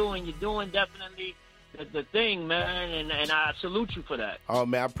got to do, and you're doing definitely the thing, man. And I salute you for that. Oh,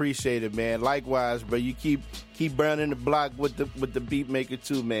 man, I appreciate it, man. Likewise, bro. You keep burning the block with the Beatmaker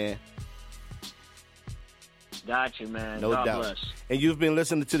too, man. Got you, man. No doubt. Bless. And you've been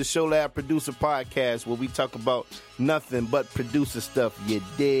listening to the TheShowLab Producer Podcast, where we talk about nothing but producer stuff. You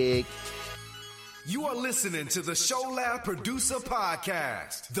dig? You are listening to the TheShowLab Producer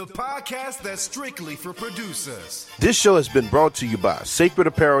Podcast, the podcast that's strictly for producers. This show has been brought to you by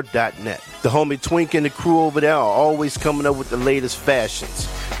SacredApparel.net. The homie Twink and the crew over there are always coming up with the latest fashions,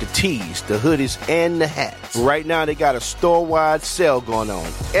 the tees, the hoodies, and the hats. Right now, they got a store-wide sale going on.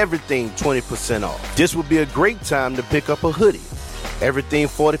 Everything 20% off. This would be a great time to pick up a hoodie. Everything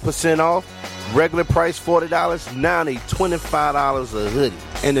 40% off. Regular price $40, now they $25 a hoodie.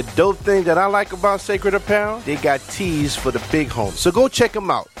 And the dope thing that I like about Sacred Apparel, they got tees for the big homies. So go check them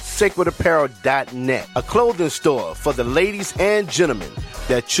out, sacredapparel.net, a clothing store for the ladies and gentlemen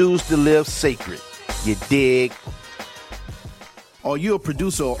that choose to live sacred. You dig? Are you a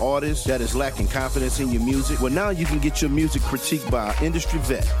producer or artist that is lacking confidence in your music? Well, now you can get your music critiqued by our industry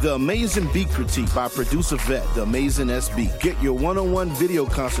vet. The Amazing Beat Critique by producer vet, The Amazing SB. Get your one-on-one video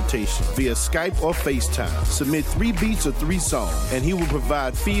consultation via Skype or FaceTime. Submit 3 beats or 3 songs, and he will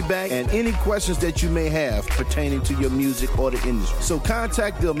provide feedback and any questions that you may have pertaining to your music or the industry. So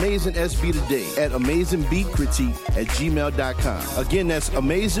contact The Amazing SB today at amazingbeatcritique@gmail.com. Again, that's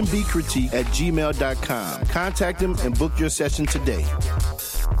amazingbeatcritique@gmail.com. Contact him and book your session today.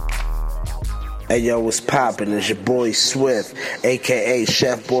 Hey yo, what's poppin'? It's your boy Swift, aka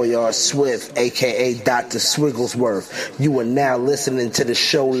Chef Boyard Swift, aka Dr. Swigglesworth. You are now listening to the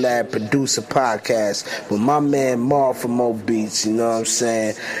ShowLab Producer Podcast with my man Marv from Mo Beats, you know what I'm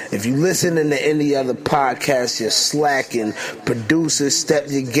saying? If you listening to any other podcast, you're slacking. Producers, step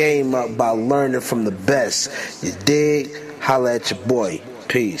your game up by learning from the best. You dig? Holla at your boy.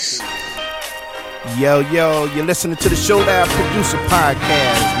 Peace. Yo, you're listening to the ShowLab Producer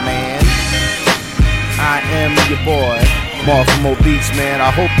Podcast, man. I am your boy, Marv from Mo Beats, man.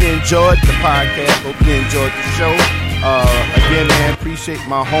 I hope you enjoyed the podcast. Hope you enjoyed the show. Again, man, appreciate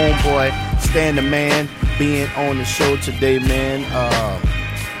my homeboy, Stan the Man, being on the show today, man.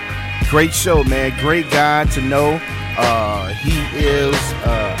 Great show, man. Great guy to know. He is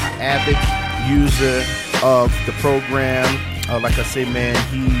an avid user of the program. Like I say, man,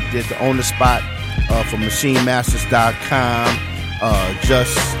 he did the On The Spot for MachineMasters.com.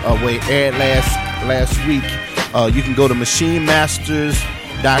 Aired last week. You can go to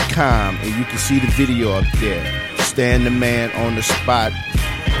MachineMasters.com and you can see the video up there. Stan the Man on the spot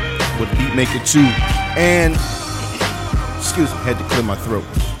with Beatmaker 2. And excuse me, had to clear my throat.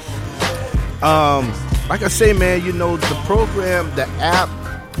 Like I say, man, you know, the program, the app,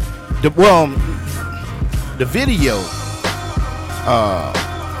 the video.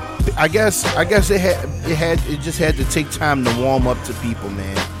 I guess it just had to take time to warm up to people,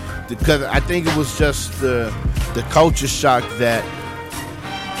 man. Because I think it was just the culture shock that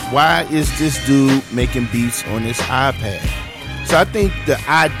why is this dude making beats on this iPad? So I think the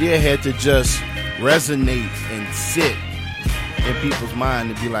idea had to just resonate and sit in people's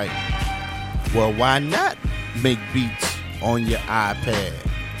mind and be like, well, why not make beats on your iPad?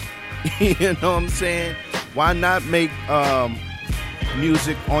 You know what I'm saying? Why not make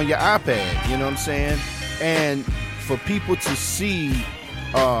music on your iPad? You know what I'm saying? And for people to see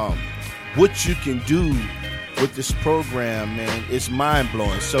what you can do with this program, man, it's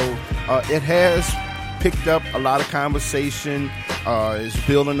mind-blowing. So it has picked up a lot of conversation. It's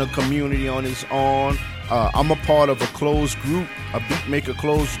building a community on its own. I'm a part of a closed group, a Beatmaker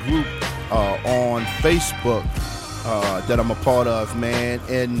closed group on Facebook that I'm a part of, man.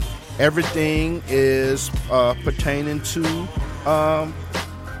 And everything is pertaining to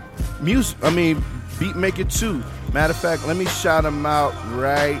music. I mean, Beatmaker 2. Matter of fact, let me shout them out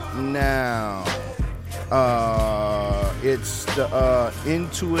right now. It's the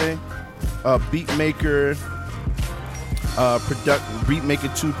Intuit Beatmaker Beatmaker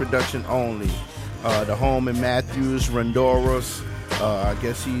 2 production only. The home in Matthews, Rondoros. I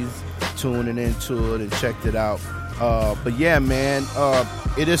guess he's tuning into it and checked it out. But yeah, man,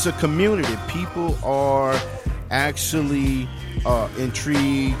 it is a community. People are actually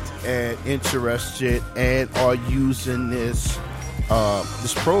intrigued and interested and are using this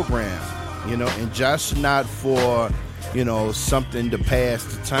program, you know, and just not for, you know, something to pass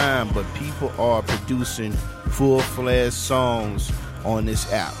the time, but people are producing full-fledged songs on this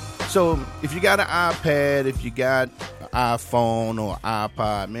app. So if you got an iPad, if you got an iPhone or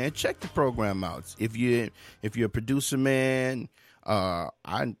iPod, man, check the program out. If you're a producer, man, I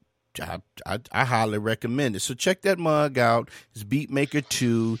highly recommend it. So check that mug out. It's Beatmaker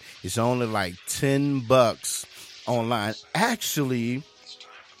 2. It's only like $10 online. Actually,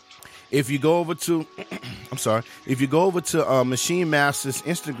 if you go over to Machine Masters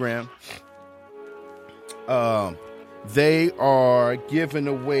Instagram, they are giving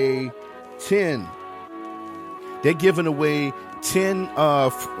away 10. They're giving away 10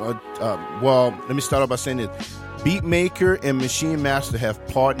 well, let me start off by saying this. Beatmaker and Machine Master have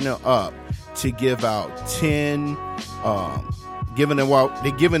partnered up to give out 10 they're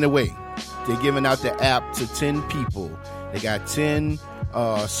giving out the app to 10 people. They got 10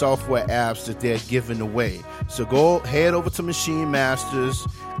 software apps that they're giving away. So head over to Machine Masters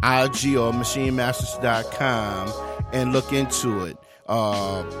IG or MachineMasters.com and look into it.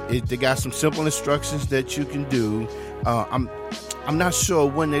 They got some simple instructions that you can do. I'm not sure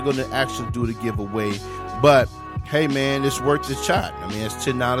when they're going to actually do the giveaway, but hey, man, it's worth the shot. I mean, it's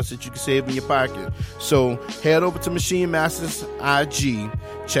 $10 that you can save in your pocket. So head over to Machine Masters IG,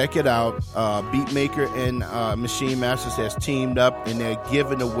 check it out. Beatmaker and Machine Masters has teamed up, and they're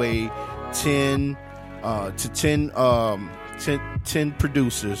giving away 10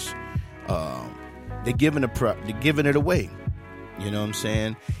 producers. They're giving it away. You know what I'm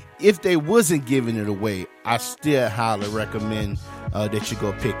saying? If they wasn't giving it away, I still highly recommend that you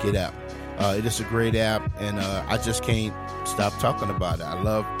go pick it up. It is a great app, and I just can't stop talking about it. I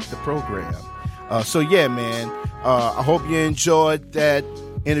love the program. So yeah, man, I hope you enjoyed that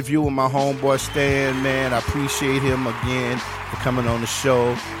interview with my homeboy Stan, man. I appreciate him again for coming on the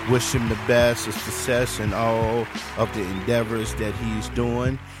show. Wish him the best of success in all of the endeavors that he's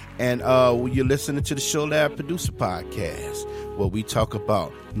doing. And you're listening to the TheShowLab Producer Podcast, where we talk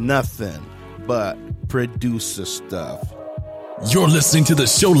about nothing but producer stuff. You're listening to the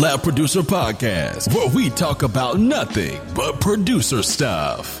TheShowLab Producer Podcast, where we talk about nothing but producer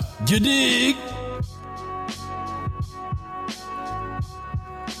stuff. You dig?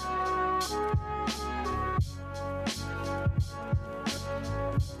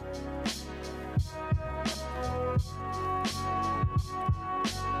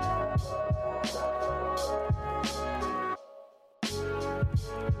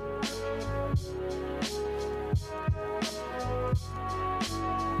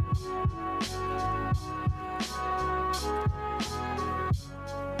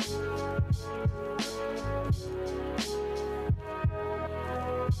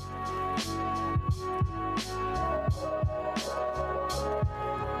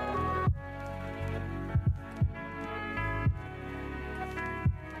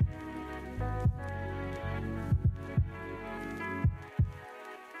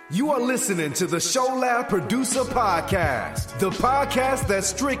 You are listening to the TheShowLab Producer Podcast, the podcast that's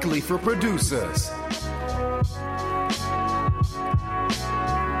strictly for producers.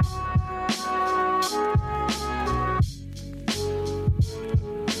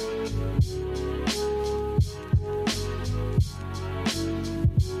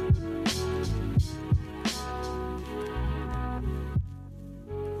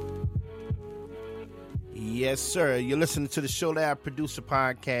 Yes, sir. You're listening to the TheShowLab Producer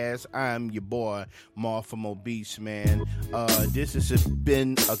Podcast. I'm your boy, Marv from Mo Beach, man. This has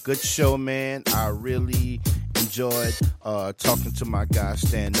been a good show, man. I really enjoyed talking to my guy,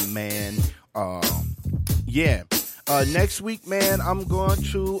 Stan the Man. Next week, man, I'm going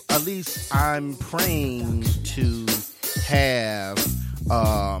to, at least I'm praying to have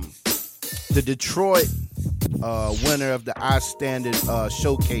the Detroit winner of the iStandard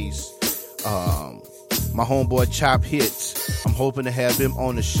Showcase, my homeboy Chop Hits. I'm hoping to have him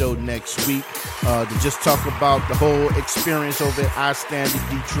on the show next week to just talk about the whole experience over at iStandard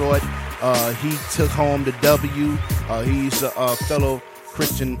Detroit. He took home the W. He's a fellow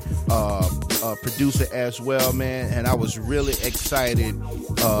Christian producer as well, man, and I was really excited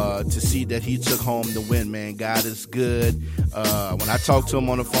to see that he took home the win, man. God is good. When I talked to him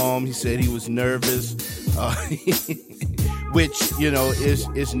on the phone, he said he was nervous, which, you know,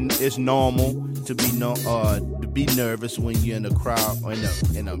 is normal to be nervous when you're in a crowd or in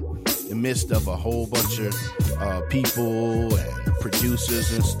the midst of a whole bunch of people and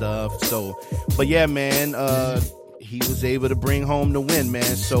producers and stuff. So, but yeah, man, he was able to bring home the win,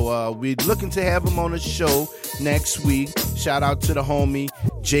 man. So we're looking to have him on the show next week. Shout out to the homie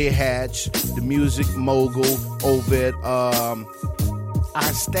Jay Hatch, the music mogul over at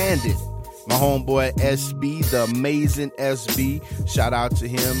iStandard. My homeboy SB, the amazing SB. Shout out to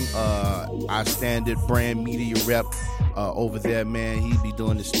him. iStandard brand media rep over there, man. He be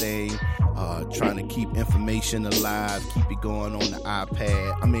doing this thing, trying to keep information alive, keep it going on the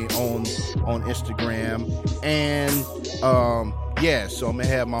iPad. I mean, on Instagram. And so I'm gonna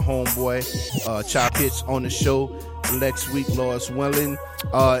have my homeboy Chop Hits on the show next week, Lord's willing.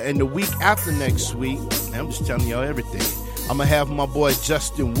 And the week after next week, man, I'm just telling y'all everything. I'm gonna have my boy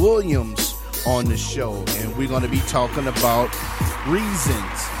Justin Williams on the show, and we're gonna be talking about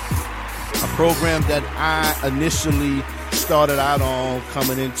Reasons, a program that I initially started out on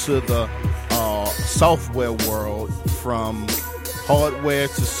coming into the software world, from hardware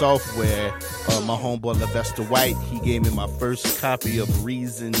to software. My homeboy Levester White, he gave me my first copy of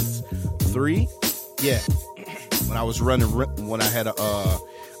Reasons 3. Yeah, when I was when I had a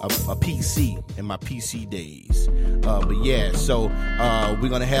PC in my PC days. But yeah, so we're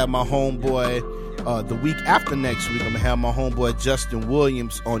gonna have my homeboy the week after next week. I'm gonna have my homeboy Justin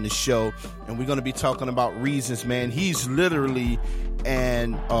Williams on the show, and we're gonna be talking about Reasons, man. He's literally,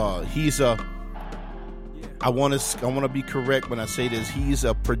 and he's a. I want to be correct when I say this. He's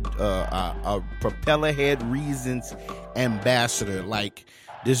a Propellerhead Reasons ambassador. Like,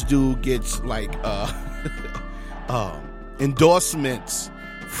 this dude gets like endorsements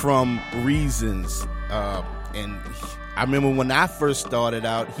from Reasons. And I remember when I first started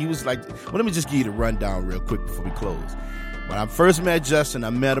out, he was like, well, let me just give you the rundown real quick before we close. When I first met Justin, I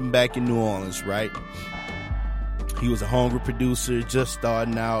met him back in New Orleans, right? He was a hungry producer, just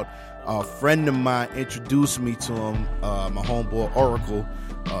starting out. A friend of mine introduced me to him, my homeboy Oracle.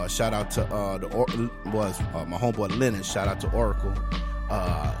 Shout out to my homeboy Lennon. Shout out to Oracle.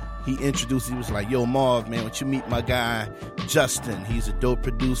 He was like, yo, Marv, man, would you meet my guy, Justin? He's a dope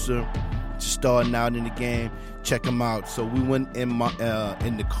producer, just starting out in the game. Check him out. So we went in my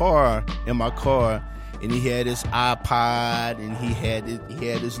car, and he had his iPod, and he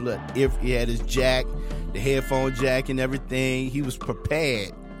had his jack, the headphone jack and everything. He was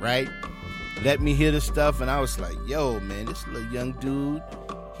prepared, right? Let me hear the stuff, and I was like, yo, man, this little young dude,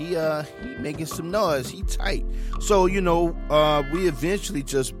 he making some noise. He tight. So, we eventually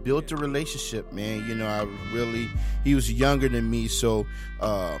just built a relationship, man. He was younger than me, so,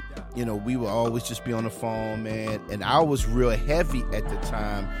 we would always just be on the phone, man. And I was real heavy at the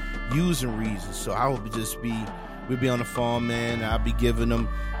time using Reasons. So I would we'd be on the phone, man. I'd be giving him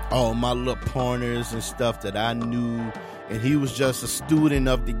all my little pointers and stuff that I knew. And he was just a student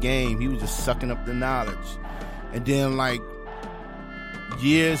of the game. He was just sucking up the knowledge. And then, like,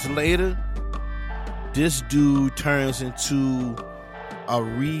 years later, this dude turns into a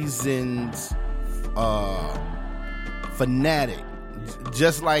Reasons fanatic.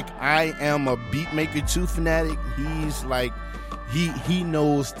 Just like I am a beatmaker too fanatic, he's like, he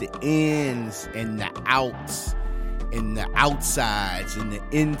knows the ins and the outs and the outsides and the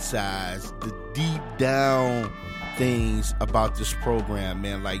insides, the deep down things about this program,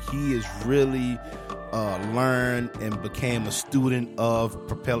 man. Like, he is really learned and became a student of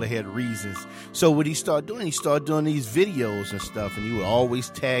Propellerhead Reasons. So what he started doing these videos and stuff, and he would always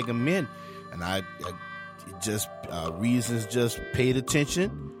tag him in, and I just Reasons just paid attention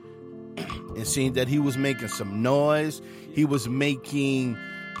and seeing that he was making some noise. He was making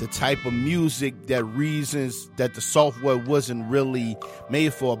the type of music that the software wasn't really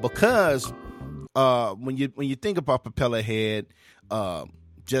made for, because when you think about Propellerhead,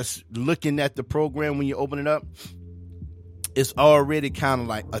 just looking at the program when you open it up, it's already kind of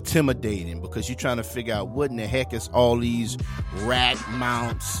like intimidating, because you're trying to figure out what in the heck is all these rack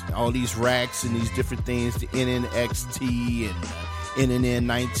mounts, all these racks and these different things, the NNXT and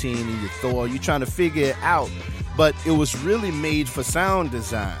NNN19 and your Thor. You're trying to figure it out, but it was really made for sound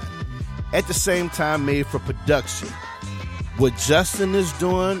design. At the same time, made for production. What Justin is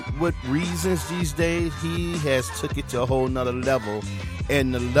doing with Reasons these days, he has took it to a whole nother level,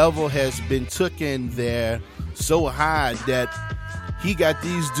 and the level has been taken there so high that he got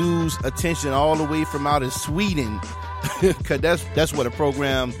these dudes' attention all the way from out in Sweden, because that's where the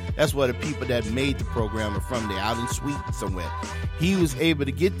program, that's where the people that made the program are from. They're out in Sweden somewhere. He was able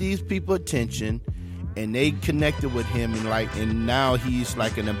to get these people attention, and they connected with him, and now he's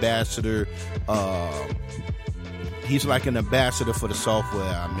like an ambassador. He's like an ambassador for the software.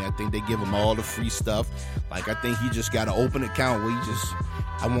 I mean, I think they give him all the free stuff. Like, I think he just got an open account where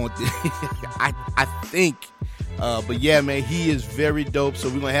I think. But yeah, man, he is very dope. So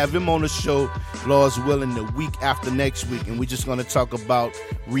we're going to have him on the show, Lord's willing, the week after next week. And we're just going to talk about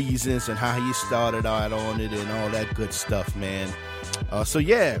Reasons and how he started out on it and all that good stuff, man. So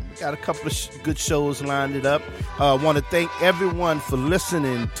yeah, we got a couple of good shows lined up. I want to thank everyone for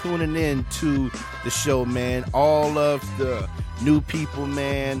listening, tuning in to the show, man. All of the new people,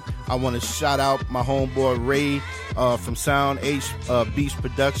 man. I want to shout out my homeboy Ray from Sound H Beach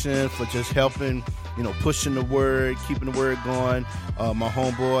Production for just helping, pushing the word, keeping the word going. My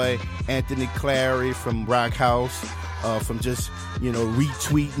homeboy Anthony Clary from Rock House, from just,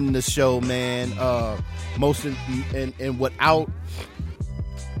 retweeting the show, man. And without,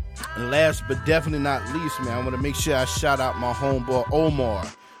 and last but definitely not least, man, I want to make sure I shout out my homeboy Omar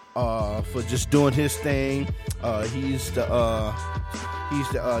for just doing his thing. He's the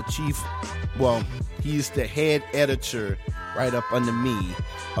chief. Well, he's the head editor right up under me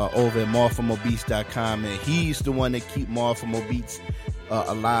over at MorphoMoBeats.com, and he's the one that keep MorphoMoBeats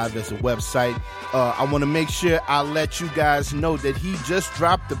alive as a website. I want to make sure I let you guys know that he just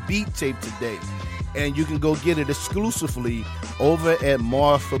dropped the beat tape today, and you can go get it exclusively over at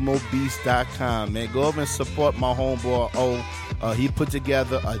MorphoMoBeats.com, man. Go over and support my homeboy O. He put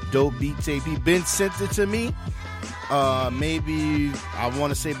together a dope beat tape. He been sent it to me maybe, I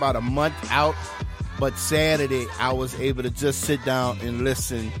want to say about a month out, but Saturday I was able to just sit down and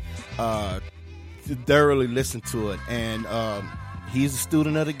listen, thoroughly listen to it. And he's a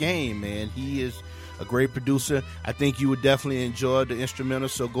student of the game, man. He is a great producer. I think you would definitely enjoy the instrumental,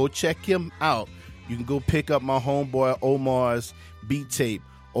 so go check him out. You can go pick up my homeboy Omar's beat tape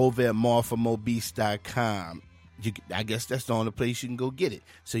over at marfamobeats.com. I guess that's the only place you can go get it.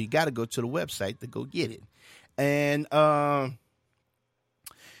 So you got to go to the website to go get it. And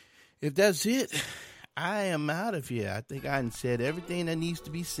if that's it, I am out of here. I think I said everything that needs to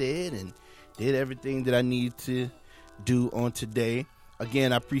be said and did everything that I need to do on today.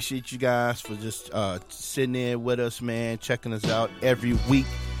 Again, I appreciate you guys for just sitting there with us, man, checking us out every week.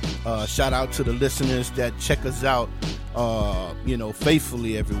 Shout out to the listeners that check us out,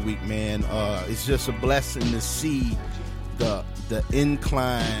 faithfully every week, man. It's just a blessing to see the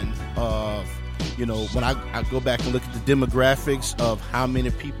incline of, when I go back and look at the demographics of how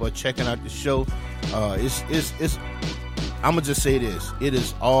many people are checking out the show. It's I'm gonna just say this: it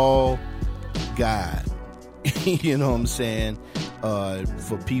is all God. You know what I'm saying?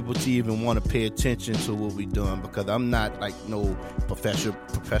 For people to even want to pay attention to what we're doing, because I'm not like no professional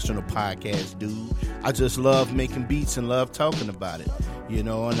podcast dude. I just love making beats and love talking about it,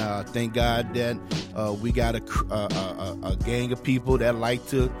 and thank God that we got a gang of people that like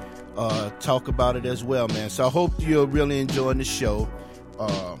to talk about it as well, man. So I hope you're really enjoying the show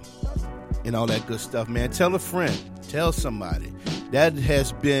and all that good stuff, man. Tell a friend, tell somebody. That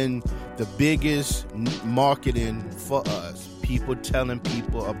has been the biggest marketing for us. People telling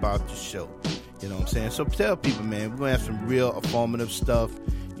people about the show. You know what I'm saying? So tell people, man, we're going to have some real informative stuff,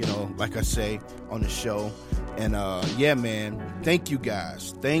 like I say, on the show. And, yeah, man, thank you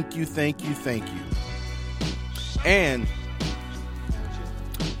guys. Thank you. And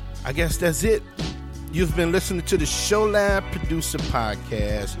I guess that's it. You've been listening to the TheShowLab Producer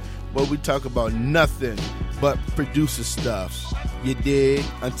Podcast, where we talk about nothing but producer stuff. You dig?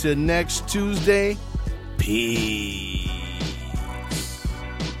 Until next Tuesday, peace.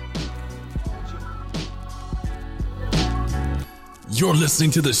 You're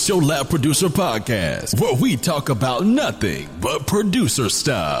listening to the TheShowLab Producer Podcast, where we talk about nothing but producer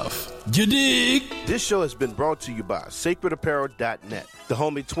stuff. You dig? This show has been brought to you by SacredApparel.net. The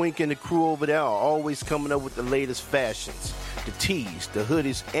homie Twink and the crew over there are always coming up with the latest fashions. The tees, the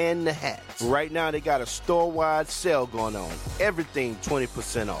hoodies, and the hats. Right now, they got a store-wide sale going on. Everything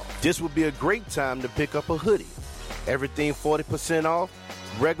 20% off. This would be a great time to pick up a hoodie. Everything 40% off.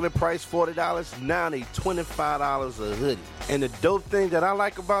 Regular price $40, now they $25 a hoodie. And the dope thing that I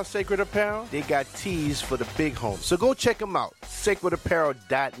like about Sacred Apparel, they got tees for the big homies. So go check them out,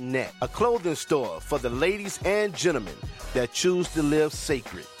 sacredapparel.net, a clothing store for the ladies and gentlemen that choose to live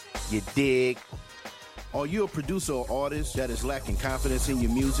sacred. You dig? Are you a producer or artist that is lacking confidence in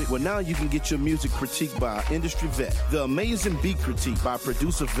your music? Well, now you can get your music critiqued by our industry vet. The Amazing Beat Critique by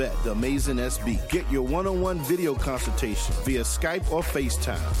producer vet, The Amazing SB. Get your one-on-one video consultation via Skype or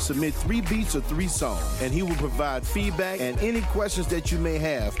FaceTime. Submit 3 beats or 3 songs, and he will provide feedback and any questions that you may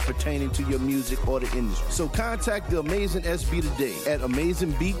have pertaining to your music or the industry. So contact The Amazing SB today at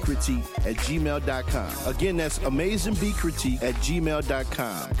amazingbeatcritique@gmail.com. Again, that's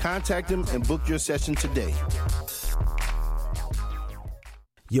amazingbeatcritique@gmail.com. Contact him and book your session today.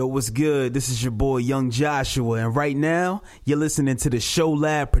 Yo, what's good? This is your boy Young Joshua, and right now you're listening to the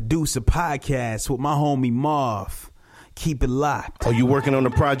TheShowLab Producer Podcast with my homie Marv. Keep it locked. Are you working on a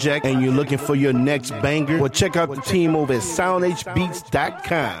project and you're looking for your next banger? Well, check out the team over at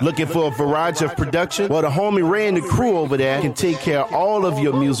soundhbeats.com. Looking for a variety of production? Well, the homie Ray and the crew over there can take care of all of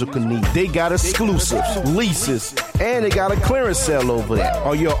your musical needs. They got exclusives, leases, and they got a clearance sale over there.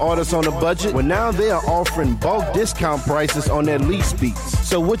 Are you an artist on a budget? Well, now they are offering bulk discount prices on their lease beats.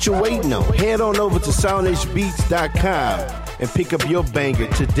 So what you waiting on? Head on over to soundhbeats.com and pick up your banger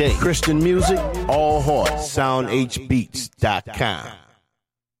today. Christian music, all heart. soundhbeats.com.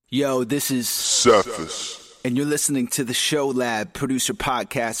 Yo, this is Surface, and you're listening to the TheShowLab Producer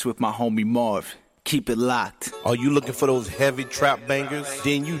Podcast with my homie Marv. Keep it locked. Are you looking for those heavy trap bangers?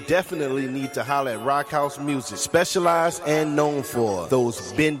 Then you definitely need to holler at Rock House Music, specialized and known for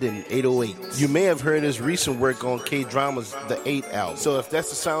those bending 808s. You may have heard his recent work on K-Drama's The 8 album. So if that's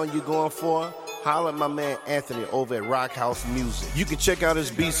the sound you're going for, holler at my man Anthony over at Rock House Music. You can check out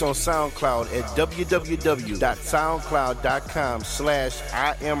his beats on SoundCloud at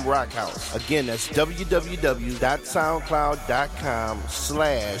www.soundcloud.com/IamRockhouse. Again, that's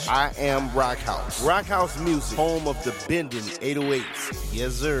www.soundcloud.com/IamRockhouse. Rock House Music, home of the bending 808s.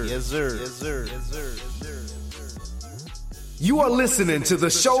 Yes, sir. Yes, sir. Yes, sir. Yes, sir. You are listening to the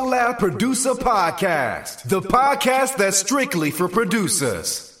TheShowLab Producer Podcast, the podcast that's strictly for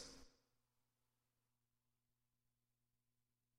producers.